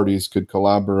third parties could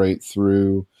collaborate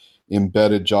through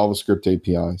embedded JavaScript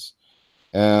APIs.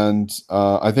 And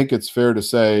I think it's fair to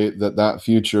say that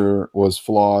future was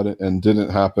flawed and didn't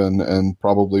happen and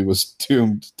probably was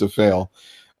doomed to fail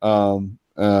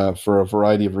for a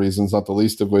variety of reasons, not the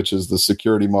least of which is the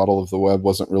security model of the web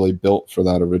wasn't really built for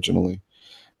that originally.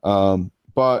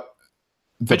 But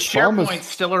SharePoint's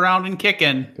still around and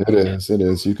kicking. It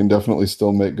is. You can definitely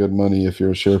still make good money if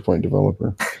you're a SharePoint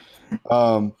developer.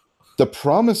 The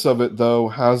promise of it, though,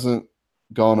 hasn't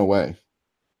gone away.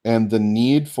 And the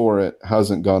need for it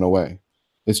hasn't gone away.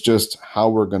 It's just how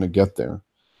we're going to get there.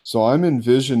 So I'm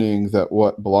envisioning that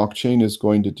what blockchain is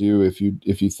going to do, if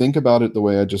you think about it the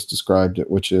way I just described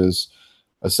it, which is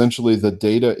essentially the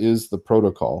data is the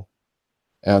protocol,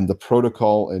 and the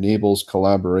protocol enables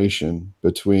collaboration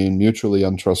between mutually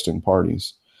untrusting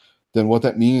parties, then what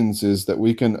that means is that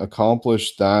we can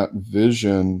accomplish that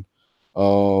vision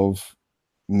of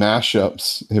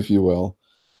mashups, if you will,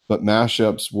 but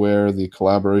mashups where the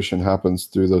collaboration happens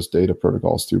through those data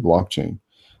protocols, through blockchain.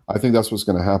 I think that's what's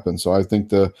going to happen. So I think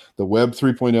the Web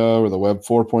 3.0 or the Web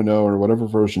 4.0 or whatever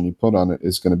version you put on it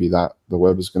is going to be that. The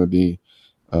web is going to be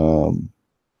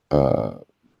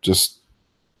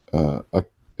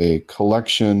a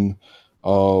collection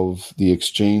of the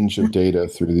exchange of data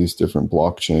through these different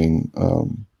blockchain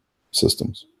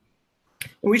systems.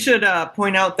 We should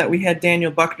point out that we had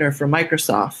Daniel Buckner from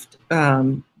Microsoft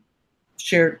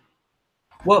share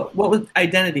what was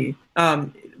identity,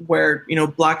 where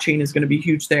blockchain is going to be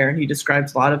huge there, and he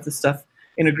describes a lot of the stuff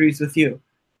and agrees with you.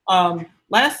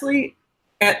 Lastly,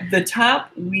 at the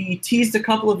top, we teased a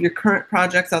couple of your current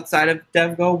projects outside of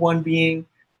DevGo, one being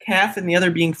CAF and the other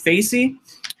being Facey.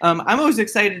 I'm always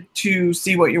excited to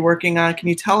see what you're working on. Can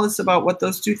you tell us about what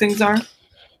those two things are?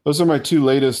 Those are my two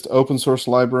latest open source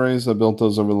libraries. I built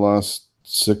those over the last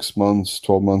 6 months,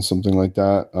 12 months, something like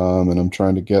that. And I'm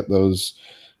trying to get those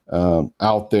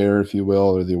out there, if you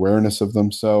will, or the awareness of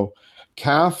them. So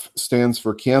CAF stands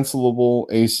for Cancelable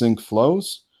Async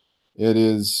Flows. It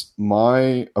is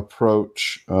my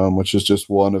approach, which is just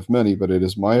one of many, but it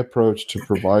is my approach to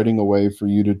providing a way for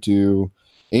you to do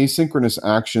asynchronous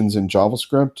actions in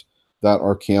JavaScript that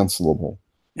are cancelable.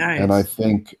 Nice. And I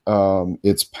think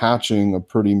it's patching a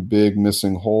pretty big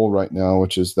missing hole right now,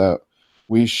 which is that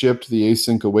we shipped the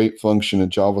async await function in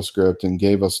JavaScript and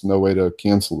gave us no way to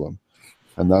cancel them.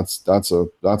 And that's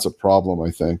a problem,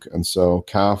 I think. And so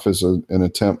CAF is an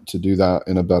attempt to do that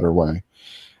in a better way.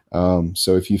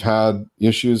 So if you've had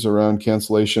issues around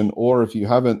cancellation, or if you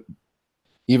haven't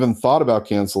even thought about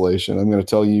cancellation, I'm going to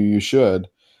tell you should.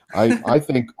 I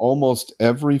think almost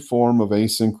every form of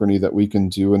asynchrony that we can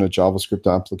do in a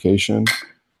JavaScript application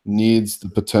needs the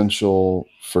potential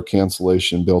for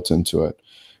cancellation built into it.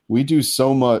 We do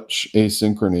so much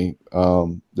asynchrony.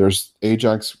 There's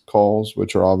AJAX calls,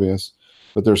 which are obvious,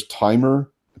 but there's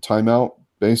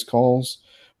timeout-based calls.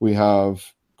 We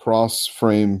have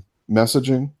cross-frame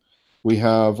messaging. We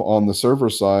have on the server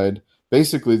side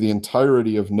basically the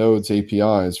entirety of Node's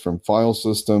APIs, from file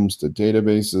systems to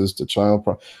databases to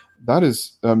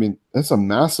that's a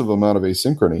massive amount of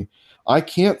asynchrony. I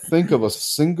can't think of a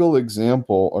single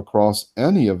example across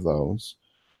any of those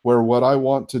where what I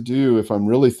want to do, if I'm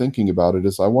really thinking about it,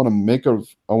 is I want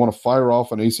to fire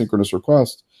off an asynchronous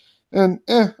request, and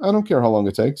I don't care how long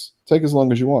it takes. Take as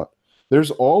long as you want.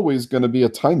 There's always going to be a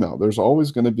timeout. There's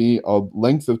always going to be a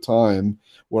length of time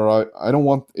where I don't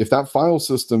want, if that file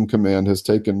system command has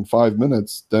taken 5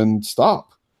 minutes, then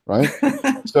stop, right?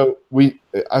 So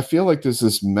I feel like there's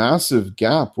this massive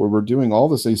gap where we're doing all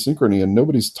this asynchrony and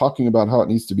nobody's talking about how it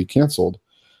needs to be canceled.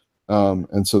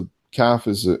 And so CAF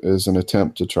is an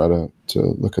attempt to try to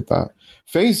look at that.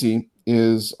 Phasey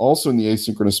is also in the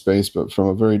asynchronous space, but from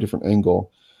a very different angle.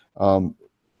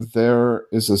 There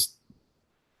is this,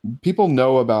 people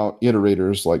know about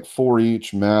iterators like for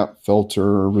each, map,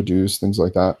 filter, reduce, things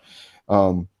like that.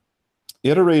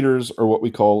 Iterators are what we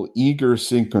call eager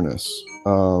synchronous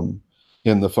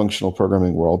in the functional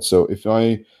programming world. So if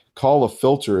I call a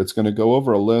filter, it's going to go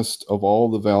over a list of all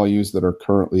the values that are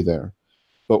currently there.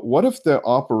 But what if the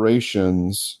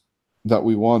operations that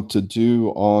we want to do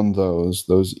on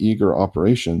those eager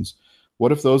operations,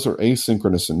 what if those are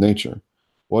asynchronous in nature?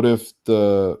 What if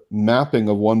the mapping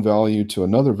of one value to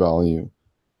another value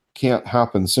can't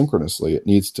happen synchronously? It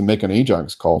needs to make an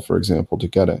AJAX call, for example, to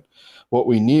get it. What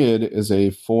we need is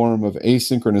a form of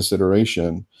asynchronous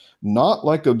iteration, not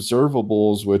like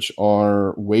observables, which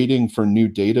are waiting for new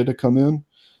data to come in.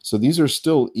 So these are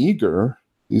still eager.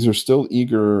 These are still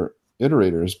eager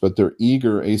iterators, but they're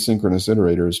eager asynchronous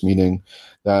iterators, meaning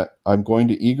that I'm going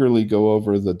to eagerly go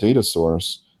over the data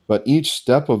source, but each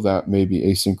step of that may be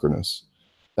asynchronous.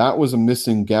 That was a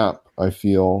missing gap, I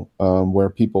feel, where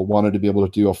people wanted to be able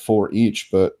to do a for each,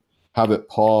 but have it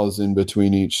pause in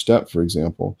between each step, for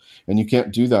example. And you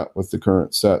can't do that with the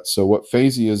current set. So what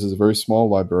Phasey is a very small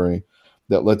library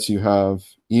that lets you have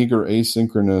eager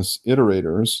asynchronous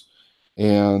iterators,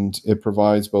 and it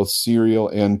provides both serial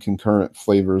and concurrent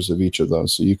flavors of each of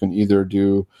those. So you can either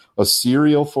do a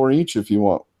serial for each if you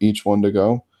want each one to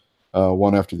go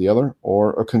one after the other,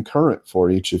 or a concurrent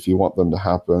for each if you want them to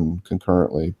happen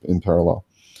concurrently in parallel.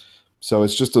 So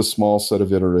it's just a small set of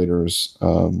iterators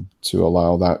to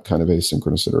allow that kind of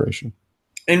asynchronous iteration.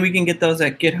 And we can get those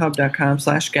at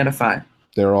github.com/Getify.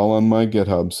 They're all on my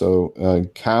GitHub. So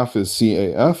CAF is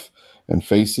CAF and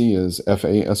Phasey is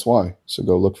FASY. So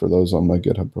go look for those on my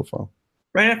GitHub profile.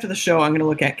 Right after the show, I'm going to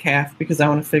look at CAF because I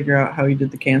want to figure out how you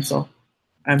did the cancel.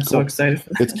 I'm so excited for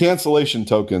that. It's cancellation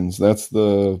tokens. That's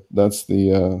the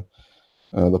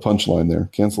punchline there.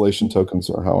 Cancellation tokens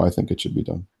are how I think it should be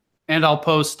done. And I'll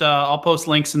post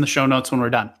links in the show notes when we're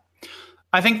done.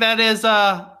 I think that is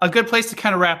a good place to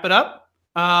kind of wrap it up.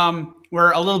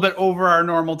 We're a little bit over our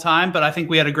normal time, but I think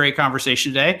we had a great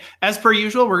conversation today. As per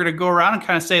usual, we're going to go around and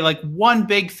kind of say like one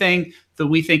big thing that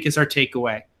we think is our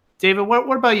takeaway. David,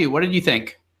 what about you? What did you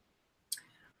think?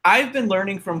 I've been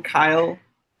learning from Kyle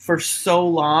for so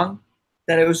long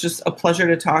that it was just a pleasure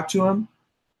to talk to him.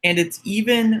 And it's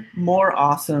even more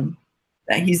awesome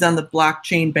that he's on the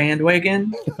blockchain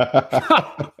bandwagon.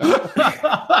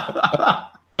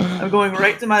 I'm going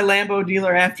right to my Lambo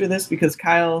dealer after this because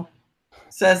Kyle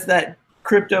says that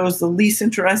crypto is the least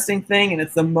interesting thing and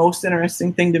it's the most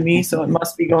interesting thing to me, so it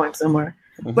must be going somewhere.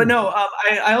 But no,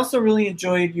 I also really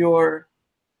enjoyed your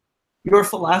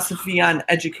philosophy on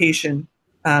education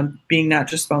being not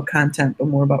just about content, but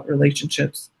more about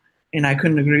relationships. And I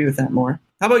couldn't agree with that more.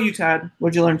 How about you, Todd?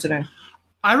 What did you learn today?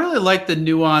 I really like the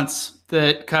nuance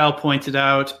that Kyle pointed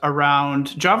out around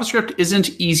JavaScript isn't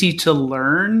easy to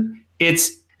learn.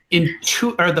 It's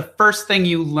the first thing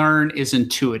you learn is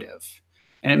intuitive.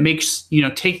 And it makes,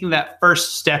 taking that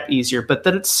first step easier. But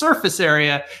that its surface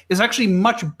area is actually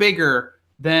much bigger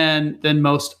than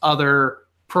most other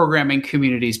programming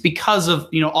communities because of,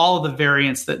 all of the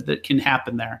variance that can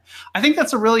happen there. I think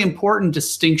that's a really important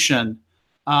distinction.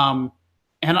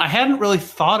 And I hadn't really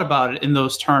thought about it in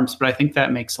those terms, but I think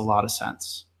that makes a lot of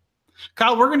sense.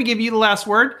 Kyle, we're going to give you the last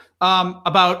word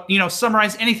about,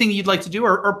 summarize anything you'd like to do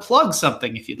or plug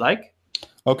something if you'd like.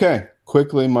 Okay.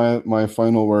 Quickly, my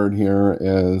final word here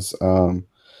is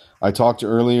I talked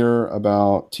earlier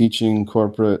about teaching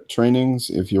corporate trainings.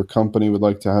 If your company would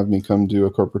like to have me come do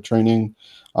a corporate training,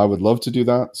 I would love to do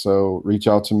that. So reach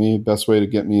out to me. Best way to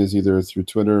get me is either through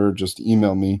Twitter or just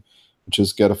email me, which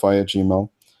is getify@gmail.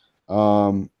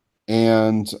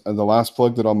 And the last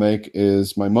plug that I'll make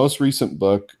is my most recent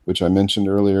book, which I mentioned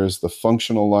earlier, is the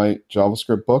Functional Light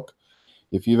JavaScript book.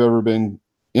 If you've ever been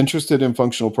interested in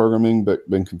functional programming but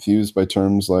been confused by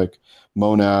terms like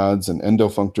monads and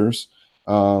endofunctors,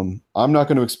 I'm not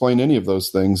going to explain any of those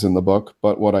things in the book,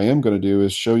 but what I am going to do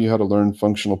is show you how to learn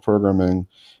functional programming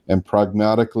and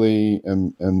pragmatically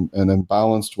and in a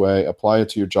balanced way apply it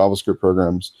to your JavaScript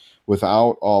programs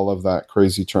without all of that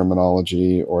crazy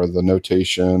terminology or the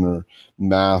notation or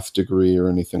math degree or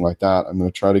anything like that. I'm going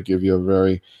to try to give you a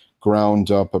very ground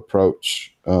up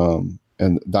approach.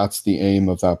 And that's the aim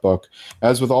of that book.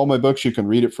 As with all my books, you can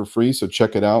read it for free, so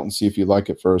check it out and see if you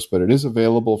like it first. But it is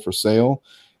available for sale.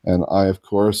 And I, of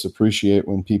course, appreciate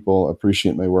when people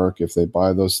appreciate my work if they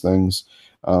buy those things.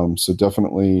 So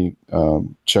definitely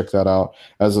check that out.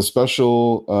 As a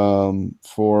special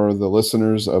for the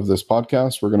listeners of this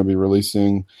podcast, we're going to be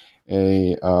releasing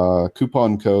a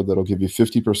coupon code that'll give you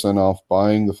 50% off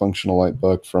buying the Functional Light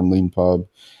book from LeanPub.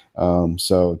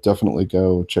 So definitely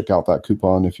go check out that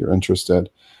coupon if you're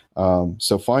interested.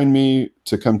 So find me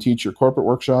to come teach your corporate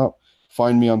workshop.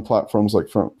 Find me on platforms like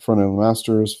Front-End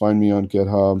Masters. Find me on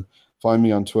GitHub. Find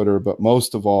me on Twitter. But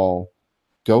most of all,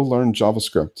 go learn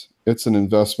JavaScript. It's an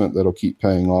investment that'll keep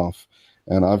paying off.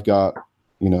 And I've got,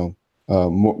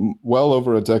 well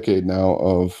over a decade now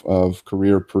of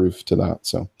career proof to that.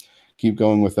 So keep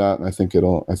going with that. And I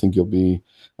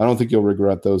don't think you'll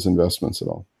regret those investments at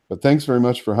all. But thanks very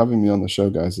much for having me on the show,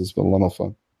 guys. It's been a lot of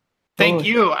fun. Thank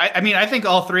you. I think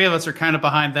all three of us are kind of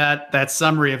behind that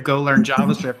summary of go learn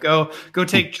JavaScript. Go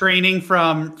take training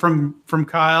from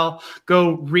Kyle.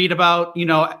 Go read about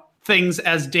things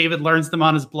as David learns them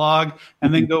on his blog,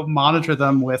 and then go monitor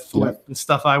them with the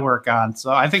stuff I work on.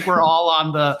 So I think we're all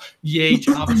on the yay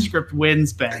JavaScript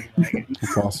wins bandwagon.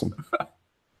 That's awesome.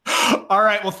 All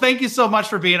right. Well, thank you so much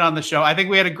for being on the show. I think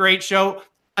we had a great show.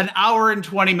 An hour and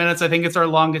 20 minutes. I think it's our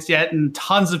longest yet, and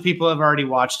tons of people have already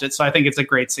watched it. So I think it's a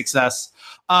great success.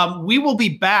 We will be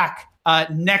back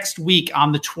next week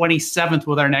on the 27th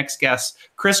with our next guest.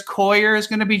 Chris Coyier is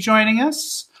going to be joining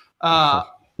us.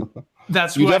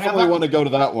 That's you definitely want to go to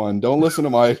that one. Don't listen to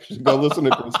go listen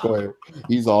to Chris Coyier.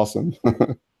 He's awesome.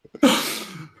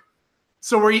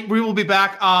 So we will be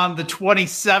back on the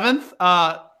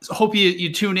 27th. Hope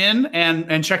you tune in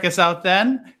and check us out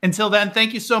then. Until then,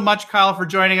 thank you so much, Kyle, for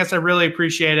joining us. I really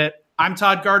appreciate it. I'm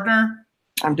Todd Gardner.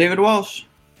 I'm David Walsh.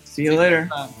 See you later.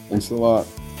 Thanks a lot.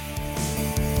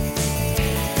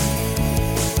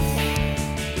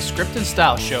 The Script and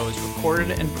Style Show is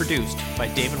recorded and produced by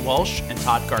David Walsh and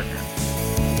Todd Gardner.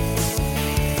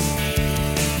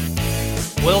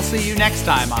 We'll see you next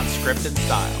time on Script and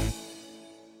Style.